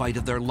been in the fight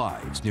of their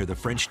lives near the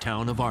French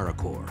town of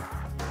Araucourt.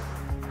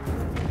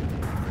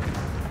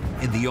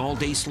 In the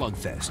all-day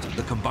slugfest,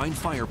 the combined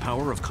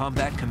firepower of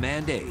Combat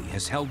Command A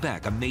has held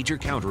back a major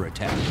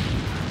counterattack.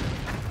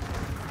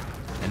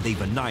 And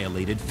they've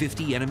annihilated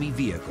 50 enemy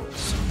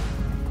vehicles.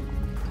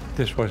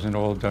 This wasn't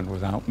all done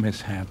without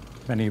mishap.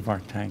 Many of our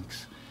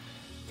tanks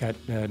got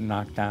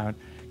knocked out,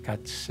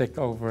 got sick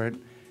over it.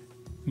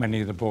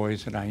 Many of the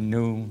boys that I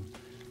knew,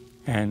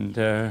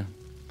 and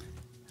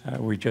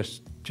we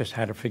just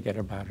had to forget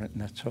about it, and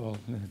that's all.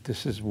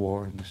 This is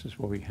war, and this is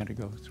what we had to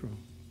go through.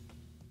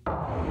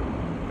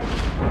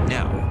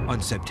 Now,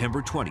 on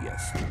September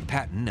 20th,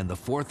 Patton and the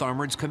 4th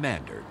Armored's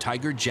commander,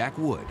 Tiger Jack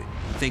Wood,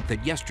 think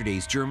that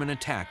yesterday's German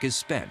attack is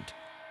spent,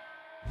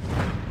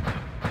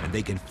 and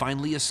they can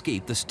finally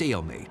escape the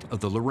stalemate of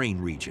the Lorraine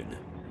region.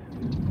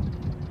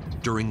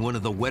 During one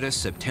of the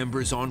wettest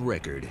Septembers on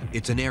record,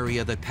 it's an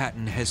area that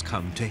Patton has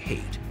come to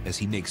hate, as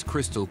he makes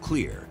crystal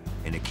clear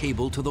in a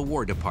cable to the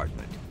War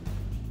Department.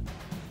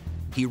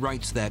 He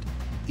writes that,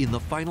 in the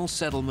final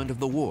settlement of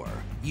the war,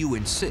 you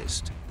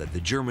insist that the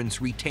Germans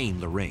retain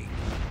Lorraine,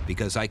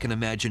 because I can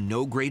imagine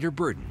no greater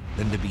burden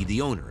than to be the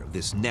owner of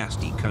this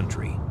nasty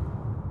country.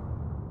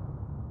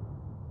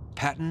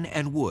 Patton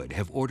and Wood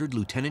have ordered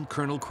Lieutenant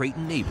Colonel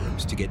Creighton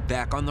Abrams to get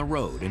back on the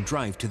road and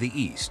drive to the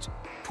east,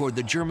 toward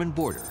the German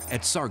border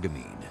at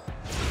Sarreguemines.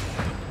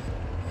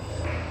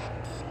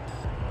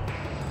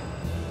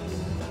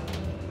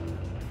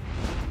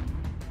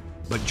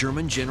 But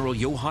German General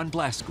Johann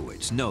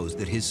Blaskowitz knows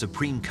that his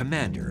supreme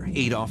commander,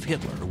 Adolf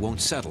Hitler, won't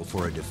settle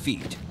for a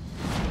defeat.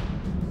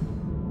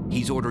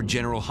 He's ordered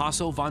General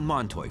Hasso von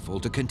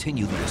Manteuffel to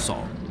continue the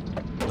assault,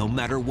 no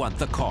matter what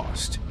the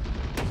cost.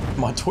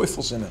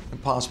 Manteuffel's in an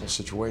impossible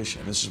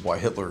situation. This is why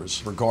Hitler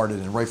is regarded,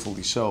 and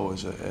rightfully so,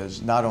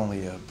 as not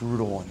only a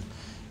brutal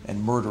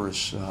and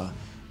murderous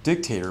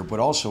dictator, but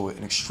also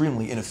an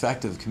extremely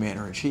ineffective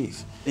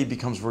commander-in-chief. He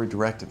becomes very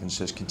directive and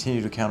says,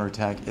 continue to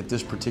counterattack at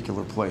this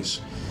particular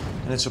place.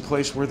 And it's a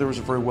place where there was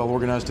a very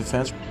well-organized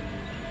defense.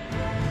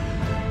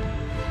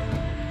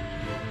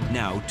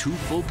 Now, 2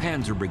 full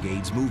panzer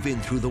brigades move in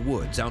through the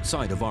woods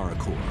outside of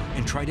Araucourt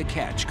and try to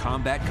catch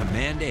Combat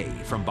Command A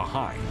from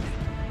behind.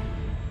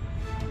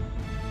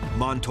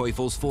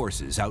 Manteuffel's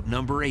forces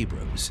outnumber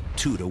Abrams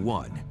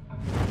 2-1.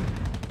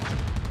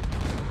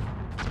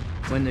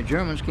 When the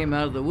Germans came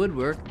out of the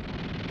woodwork,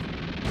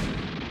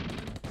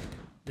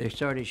 they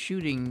started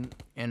shooting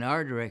in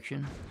our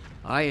direction.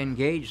 I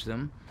engaged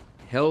them,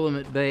 held them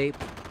at bay.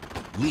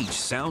 Leach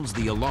sounds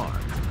the alarm.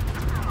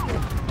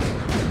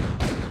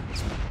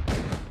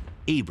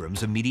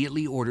 Abrams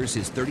immediately orders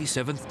his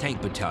 37th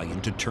Tank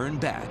Battalion to turn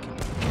back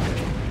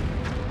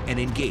and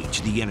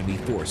engage the enemy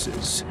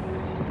forces.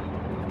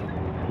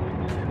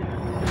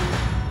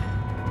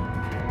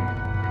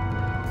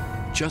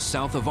 Just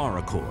south of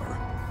Araucourt,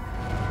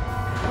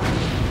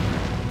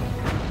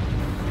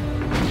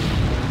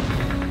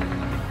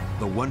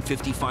 the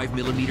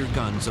 155mm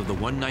guns of the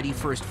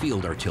 191st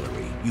Field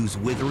Artillery use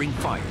withering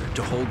fire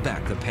to hold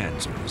back the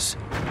panzers.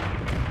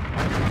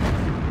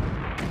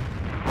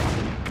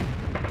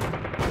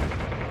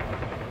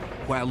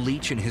 While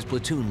Leach and his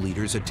platoon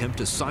leaders attempt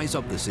to size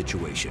up the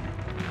situation,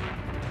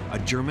 a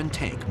German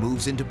tank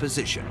moves into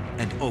position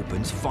and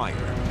opens fire.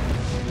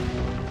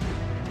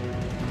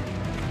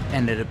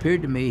 And it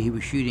appeared to me he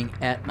was shooting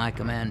at my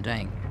command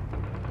tank.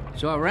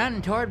 So I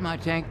ran toward my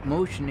tank,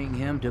 motioning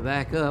him to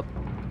back up.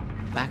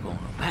 Back on,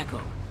 back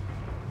up,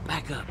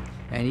 back up.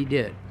 And he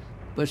did.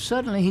 But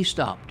suddenly he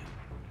stopped,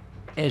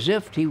 as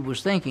if he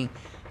was thinking,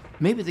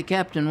 maybe the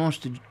captain wants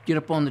to get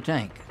up on the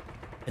tank.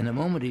 And the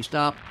moment he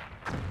stopped,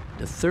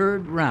 the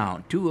 3rd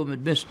round, 2 of them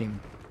had missed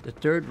him, the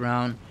 3rd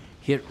round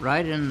hit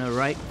right in the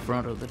right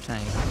front of the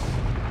tank.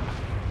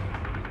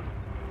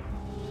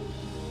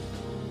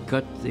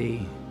 Cut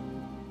the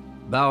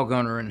bow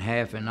gunner in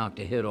half and knocked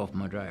the head off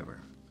my driver.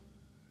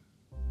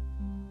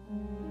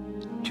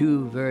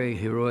 2 very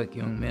heroic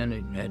young men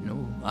had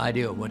no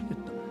idea what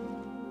hit them.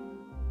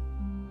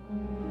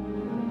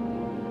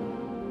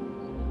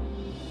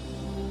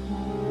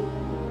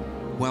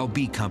 While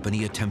B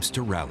Company attempts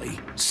to rally,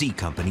 C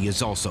Company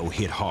is also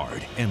hit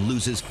hard and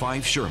loses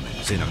 5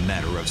 Shermans in a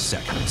matter of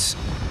seconds.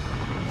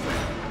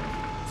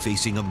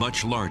 Facing a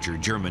much larger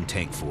German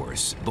tank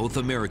force, both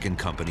American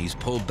companies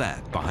pull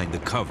back behind the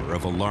cover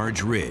of a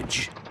large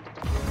ridge.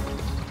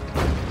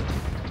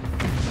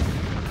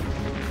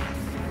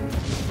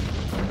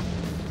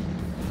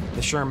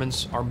 The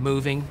Shermans are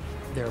moving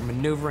They're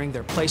maneuvering,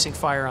 they're placing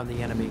fire on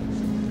the enemy.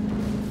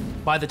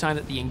 By the time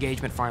that the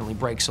engagement finally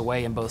breaks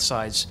away and both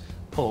sides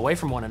pull away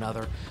from one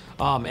another,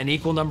 an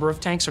equal number of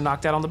tanks are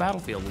knocked out on the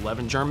battlefield,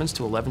 11 Germans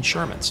to 11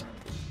 Shermans.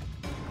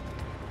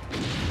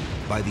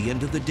 By the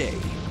end of the day,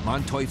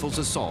 Manteuffel's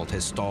assault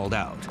has stalled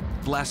out.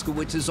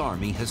 Blaskowitz's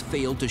army has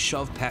failed to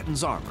shove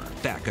Patton's armor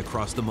back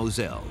across the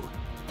Moselle.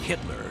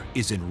 Hitler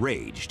is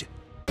enraged.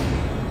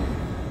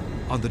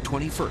 On the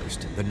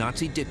 21st, the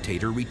Nazi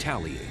dictator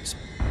retaliates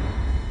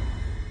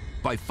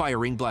by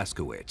firing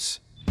Blaskowitz.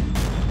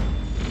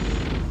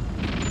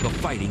 The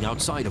fighting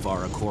outside of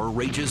Aracourt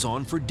rages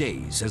on for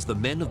days as the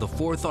men of the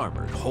 4th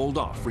Armored hold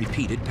off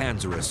repeated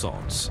panzer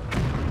assaults.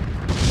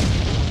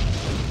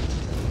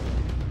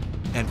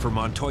 And for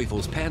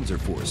Manteuffel's panzer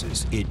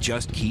forces, it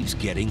just keeps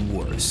getting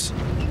worse.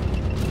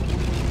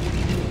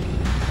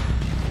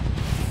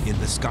 In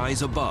the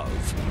skies above,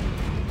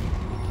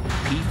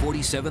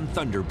 P-47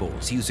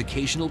 Thunderbolts use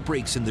occasional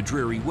breaks in the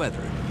dreary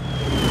weather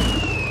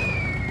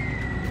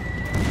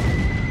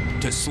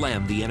to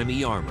slam the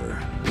enemy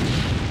armor.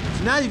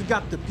 So now you've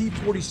got the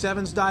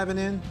P-47s diving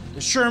in,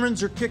 the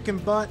Shermans are kicking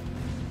butt.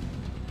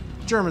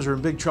 Germans are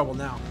in big trouble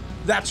now.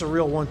 That's a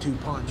real 1-2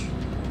 punch.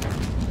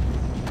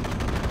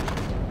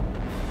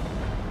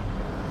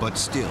 But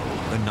still,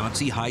 the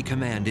Nazi high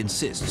command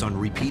insists on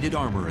repeated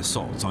armor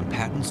assaults on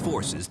Patton's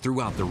forces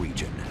throughout the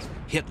region.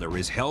 Hitler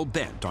is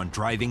hell-bent on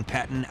driving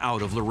Patton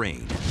out of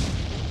Lorraine.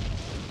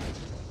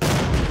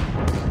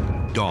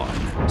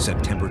 Dawn,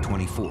 September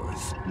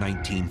 24th,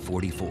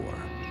 1944.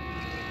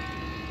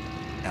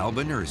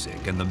 Albin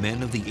Erzik and the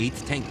men of the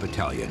 8th Tank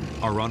Battalion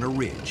are on a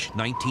ridge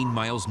 19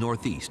 miles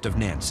northeast of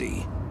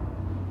Nancy.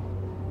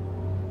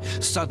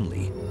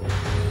 Suddenly,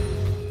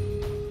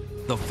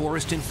 the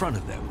forest in front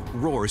of them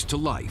roars to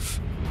life.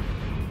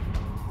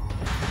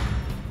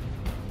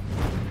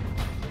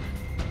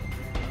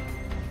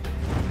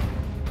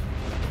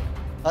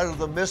 Out of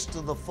the mist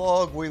and the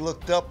fog, we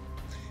looked up,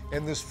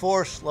 and this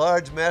force,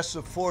 large,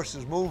 massive force,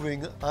 is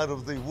moving out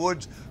of the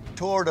woods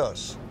toward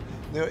us.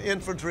 Their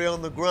infantry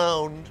on the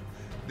ground.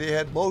 They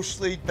had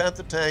mostly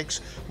Panther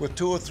tanks with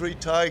 2 or 3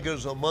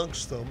 Tigers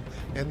amongst them,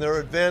 and they're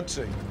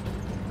advancing.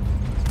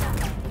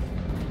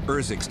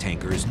 Erzik's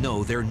tankers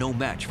know they're no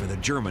match for the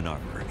German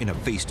armor in a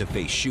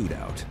face-to-face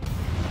shootout.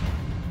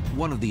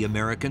 One of the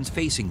Americans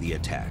facing the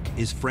attack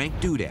is Frank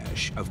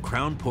Dudash of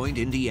Crown Point,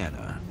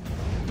 Indiana.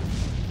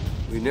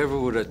 We never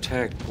would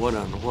attack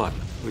one-on-one.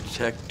 We'd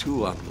attack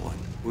 2-on-1.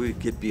 We'd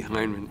get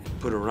behind and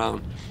put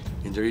around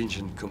in their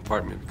engine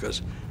compartment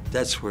because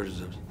that's where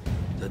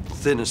the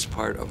thinnest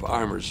part of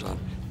armor is on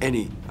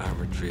any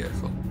armored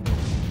vehicle.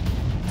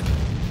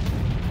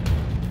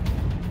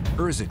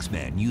 Erzik's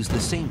men use the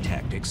same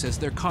tactics as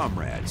their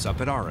comrades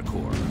up at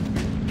Aracourt.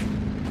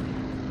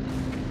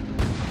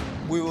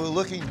 We were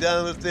looking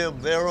down at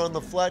them. They're on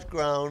the flat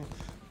ground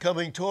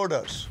coming toward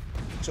us.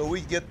 So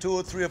we'd get 2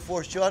 or 3 or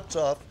 4 shots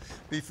off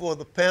before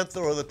the Panther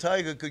or the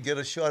Tiger could get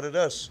a shot at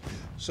us.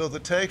 So the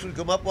tanks would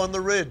come up on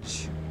the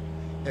ridge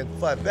and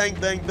fire, bang,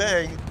 bang,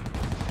 bang.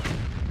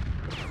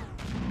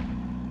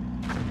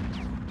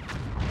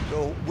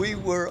 So we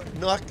were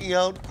knocking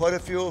out quite a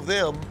few of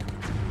them.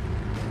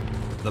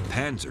 The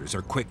Panzers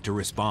are quick to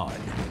respond.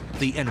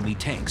 The enemy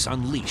tanks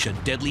unleash a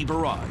deadly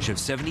barrage of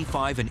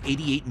 75 and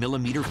 88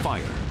 millimeter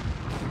fire.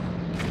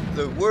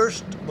 The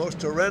worst,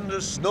 most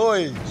horrendous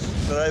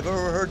noise that I've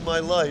ever heard in my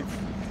life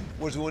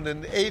was when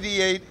an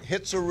 88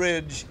 hits a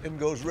ridge and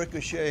goes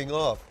ricocheting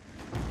off.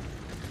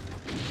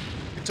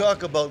 You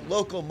talk about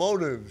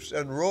locomotives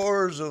and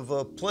roars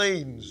of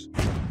planes.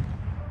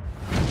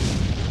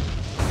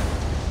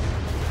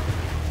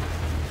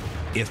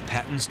 If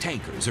Patton's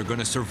tankers are going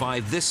to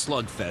survive this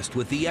slugfest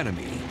with the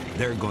enemy,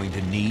 they're going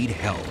to need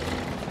help.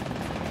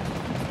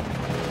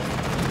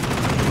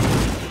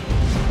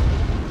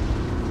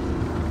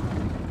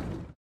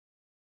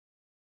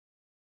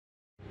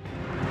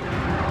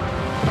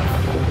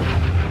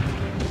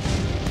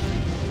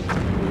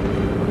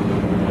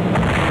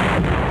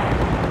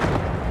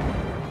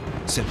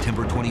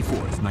 September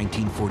 24th,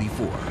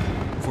 1944.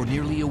 For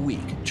nearly a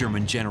week,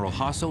 German General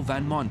Hasso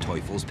von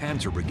Manteuffel's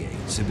panzer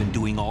brigades have been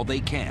doing all they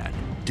can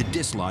to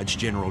dislodge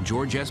General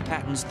George S.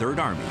 Patton's Third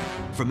Army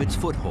from its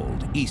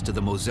foothold east of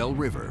the Moselle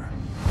River.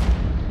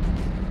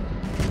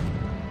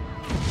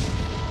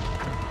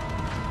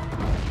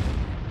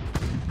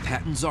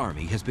 Patton's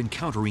army has been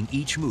countering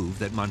each move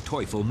that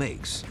Manteufel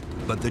makes,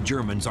 but the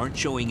Germans aren't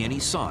showing any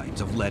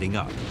signs of letting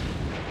up.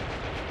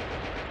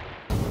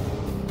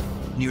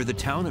 Near the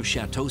town of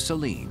Chateau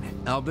Saline,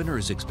 Albin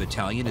Erzik's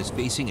battalion is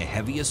facing a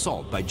heavy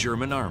assault by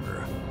German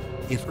armor.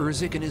 If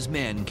Erzik and his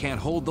men can't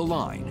hold the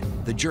line,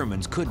 the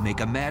Germans could make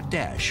a mad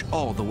dash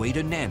all the way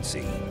to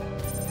Nancy.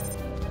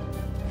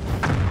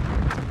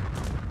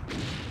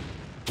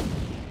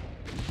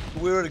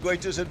 We were at a great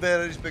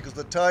disadvantage because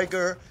the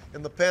Tiger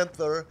and the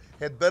Panther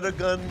had better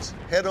guns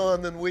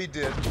head-on than we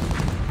did.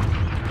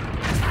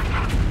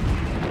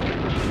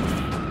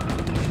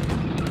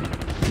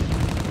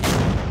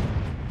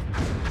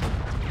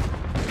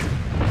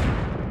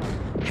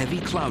 Heavy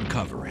cloud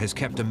cover has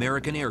kept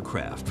American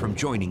aircraft from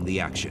joining the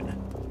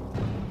action.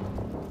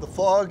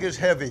 fog is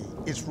heavy,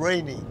 it's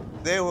raining.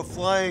 They were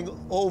flying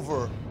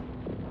over,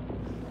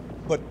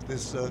 but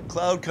this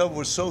cloud cover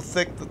was so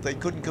thick that they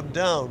couldn't come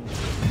down.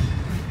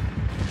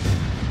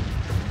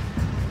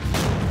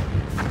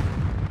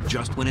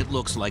 Just when it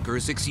looks like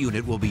Ursic's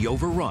unit will be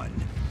overrun,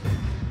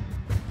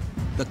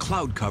 the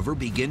cloud cover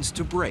begins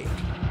to break.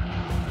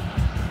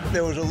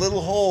 There was a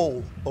little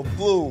hole of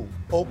blue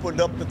opened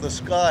up in the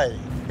sky,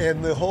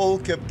 and the hole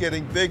kept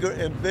getting bigger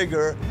and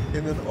bigger,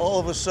 and then all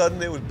of a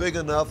sudden it was big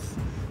enough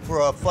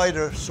for our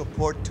fighter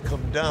support to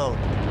come down.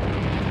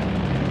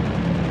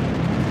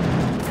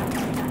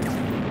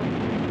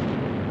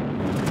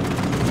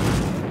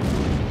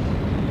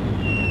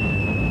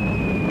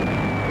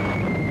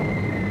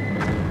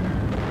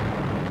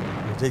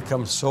 They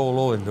come so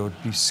low and it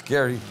would be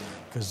scary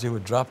because they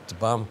would drop the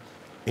bomb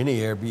in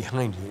the air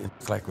behind you. It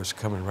looked like it was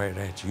coming right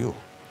at you,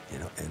 you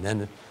know. And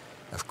then,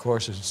 of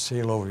course, it would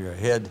sail over your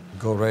head,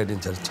 go right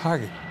into the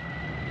target.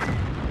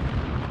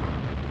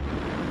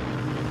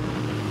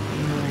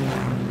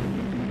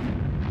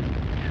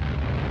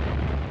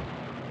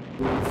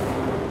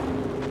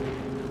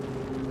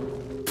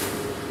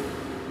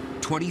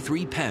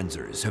 "23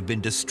 Panzers have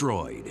been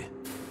destroyed,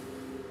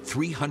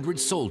 300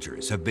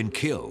 soldiers have been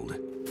killed,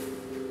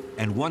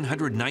 and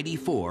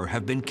 194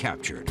 have been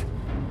captured.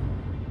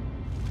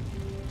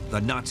 The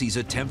Nazis'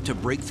 attempt to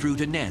break through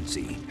to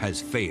Nancy has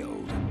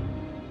failed."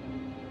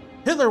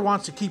 Hitler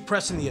wants to keep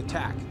pressing the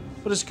attack,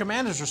 but his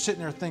commanders are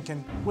sitting there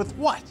thinking, with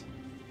what?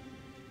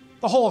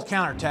 The whole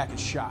counterattack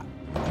is shot.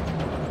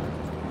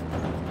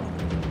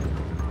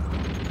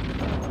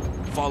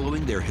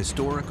 Following their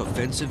historic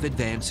offensive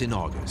advance in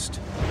August,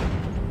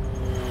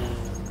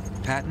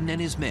 Patton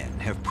and his men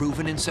have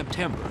proven in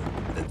September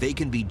that they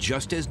can be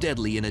just as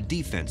deadly in a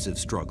defensive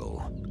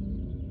struggle.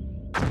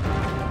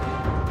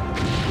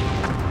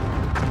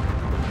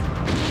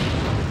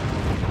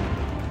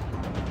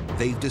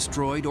 They've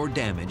destroyed or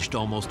damaged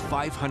almost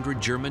 500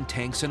 German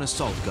tanks and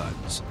assault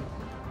guns,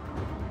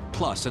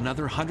 plus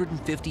another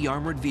 150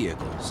 armored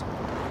vehicles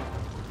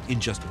in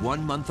just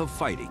 1 month of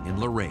fighting in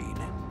Lorraine.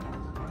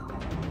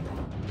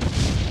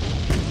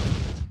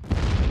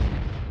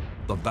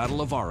 The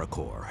Battle of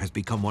Araucourt has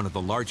become one of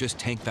the largest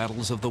tank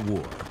battles of the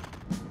war,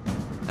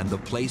 and the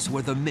place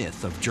where the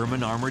myth of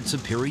German armored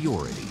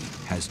superiority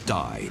has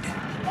died.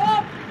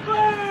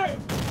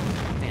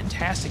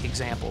 Fantastic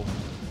example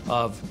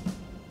of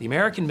the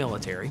American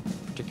military,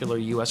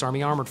 particularly U.S.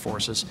 Army Armored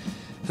Forces,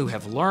 who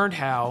have learned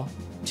how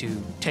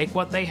to take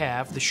what they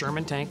have, the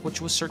Sherman tank,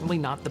 which was certainly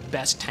not the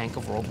best tank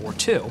of World War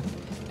II,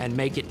 and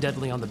make it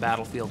deadly on the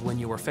battlefield when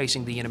you are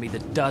facing the enemy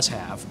that does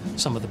have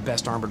some of the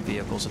best armored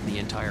vehicles of the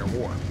entire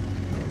war.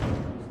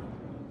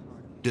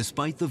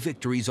 Despite the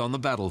victories on the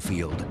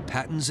battlefield,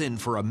 Patton's in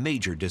for a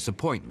major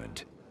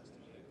disappointment.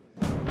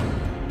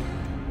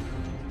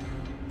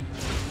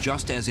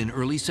 Just as in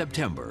early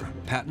September,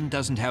 Patton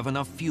doesn't have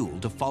enough fuel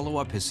to follow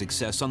up his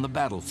success on the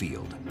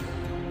battlefield.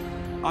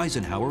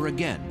 Eisenhower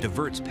again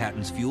diverts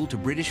Patton's fuel to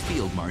British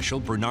Field Marshal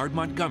Bernard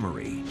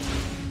Montgomery.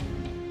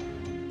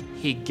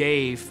 He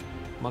gave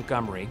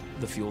Montgomery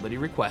the fuel that he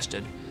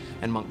requested,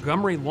 and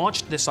Montgomery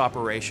launched this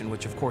operation,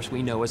 which of course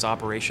we know as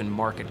Operation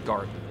Market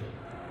Garden.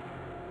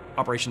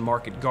 Operation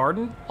Market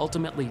Garden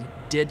ultimately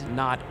did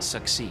not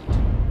succeed.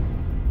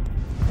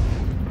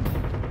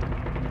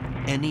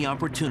 Any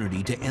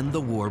opportunity to end the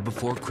war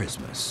before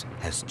Christmas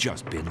has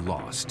just been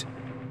lost.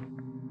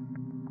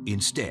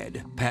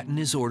 Instead, Patton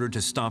is ordered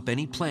to stop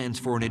any plans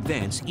for an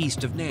advance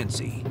east of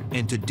Nancy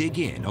and to dig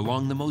in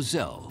along the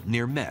Moselle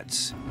near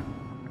Metz.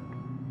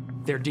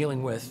 They're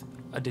dealing with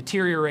a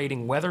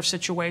deteriorating weather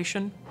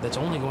situation that's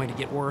only going to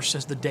get worse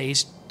as the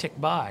days tick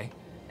by,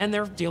 and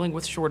they're dealing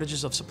with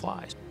shortages of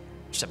supplies.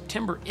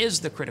 September is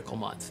the critical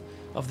month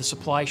of the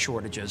supply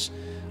shortages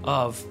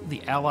of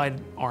the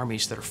Allied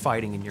armies that are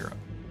fighting in Europe.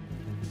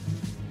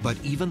 But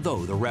even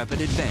though the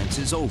rapid advance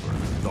is over,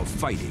 the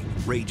fighting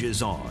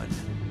rages on.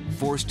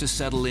 Forced to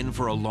settle in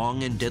for a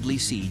long and deadly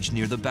siege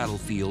near the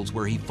battlefields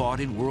where he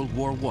fought in World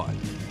War I,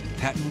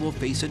 Patton will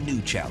face a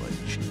new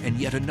challenge and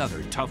yet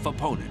another tough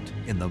opponent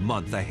in the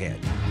month ahead.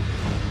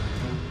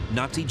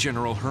 Nazi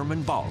General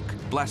Hermann Balck,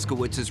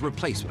 Blaskowitz's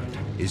replacement,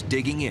 is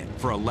digging in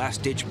for a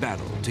last-ditch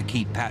battle to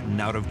keep Patton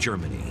out of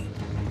Germany.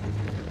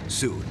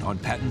 Soon on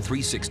Patton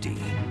 360,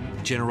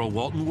 General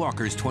Walton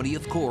Walker's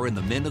 20th Corps and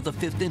the men of the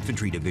 5th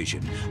Infantry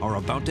Division are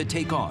about to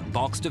take on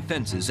Balck's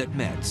defenses at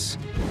Metz.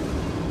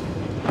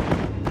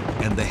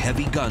 And the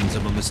heavy guns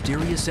of a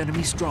mysterious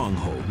enemy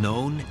stronghold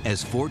known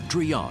as Fort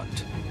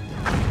Driant.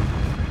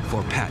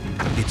 For Patton,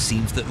 it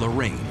seems that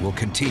Lorraine will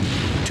continue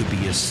to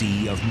be a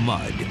sea of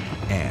mud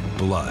and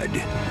blood.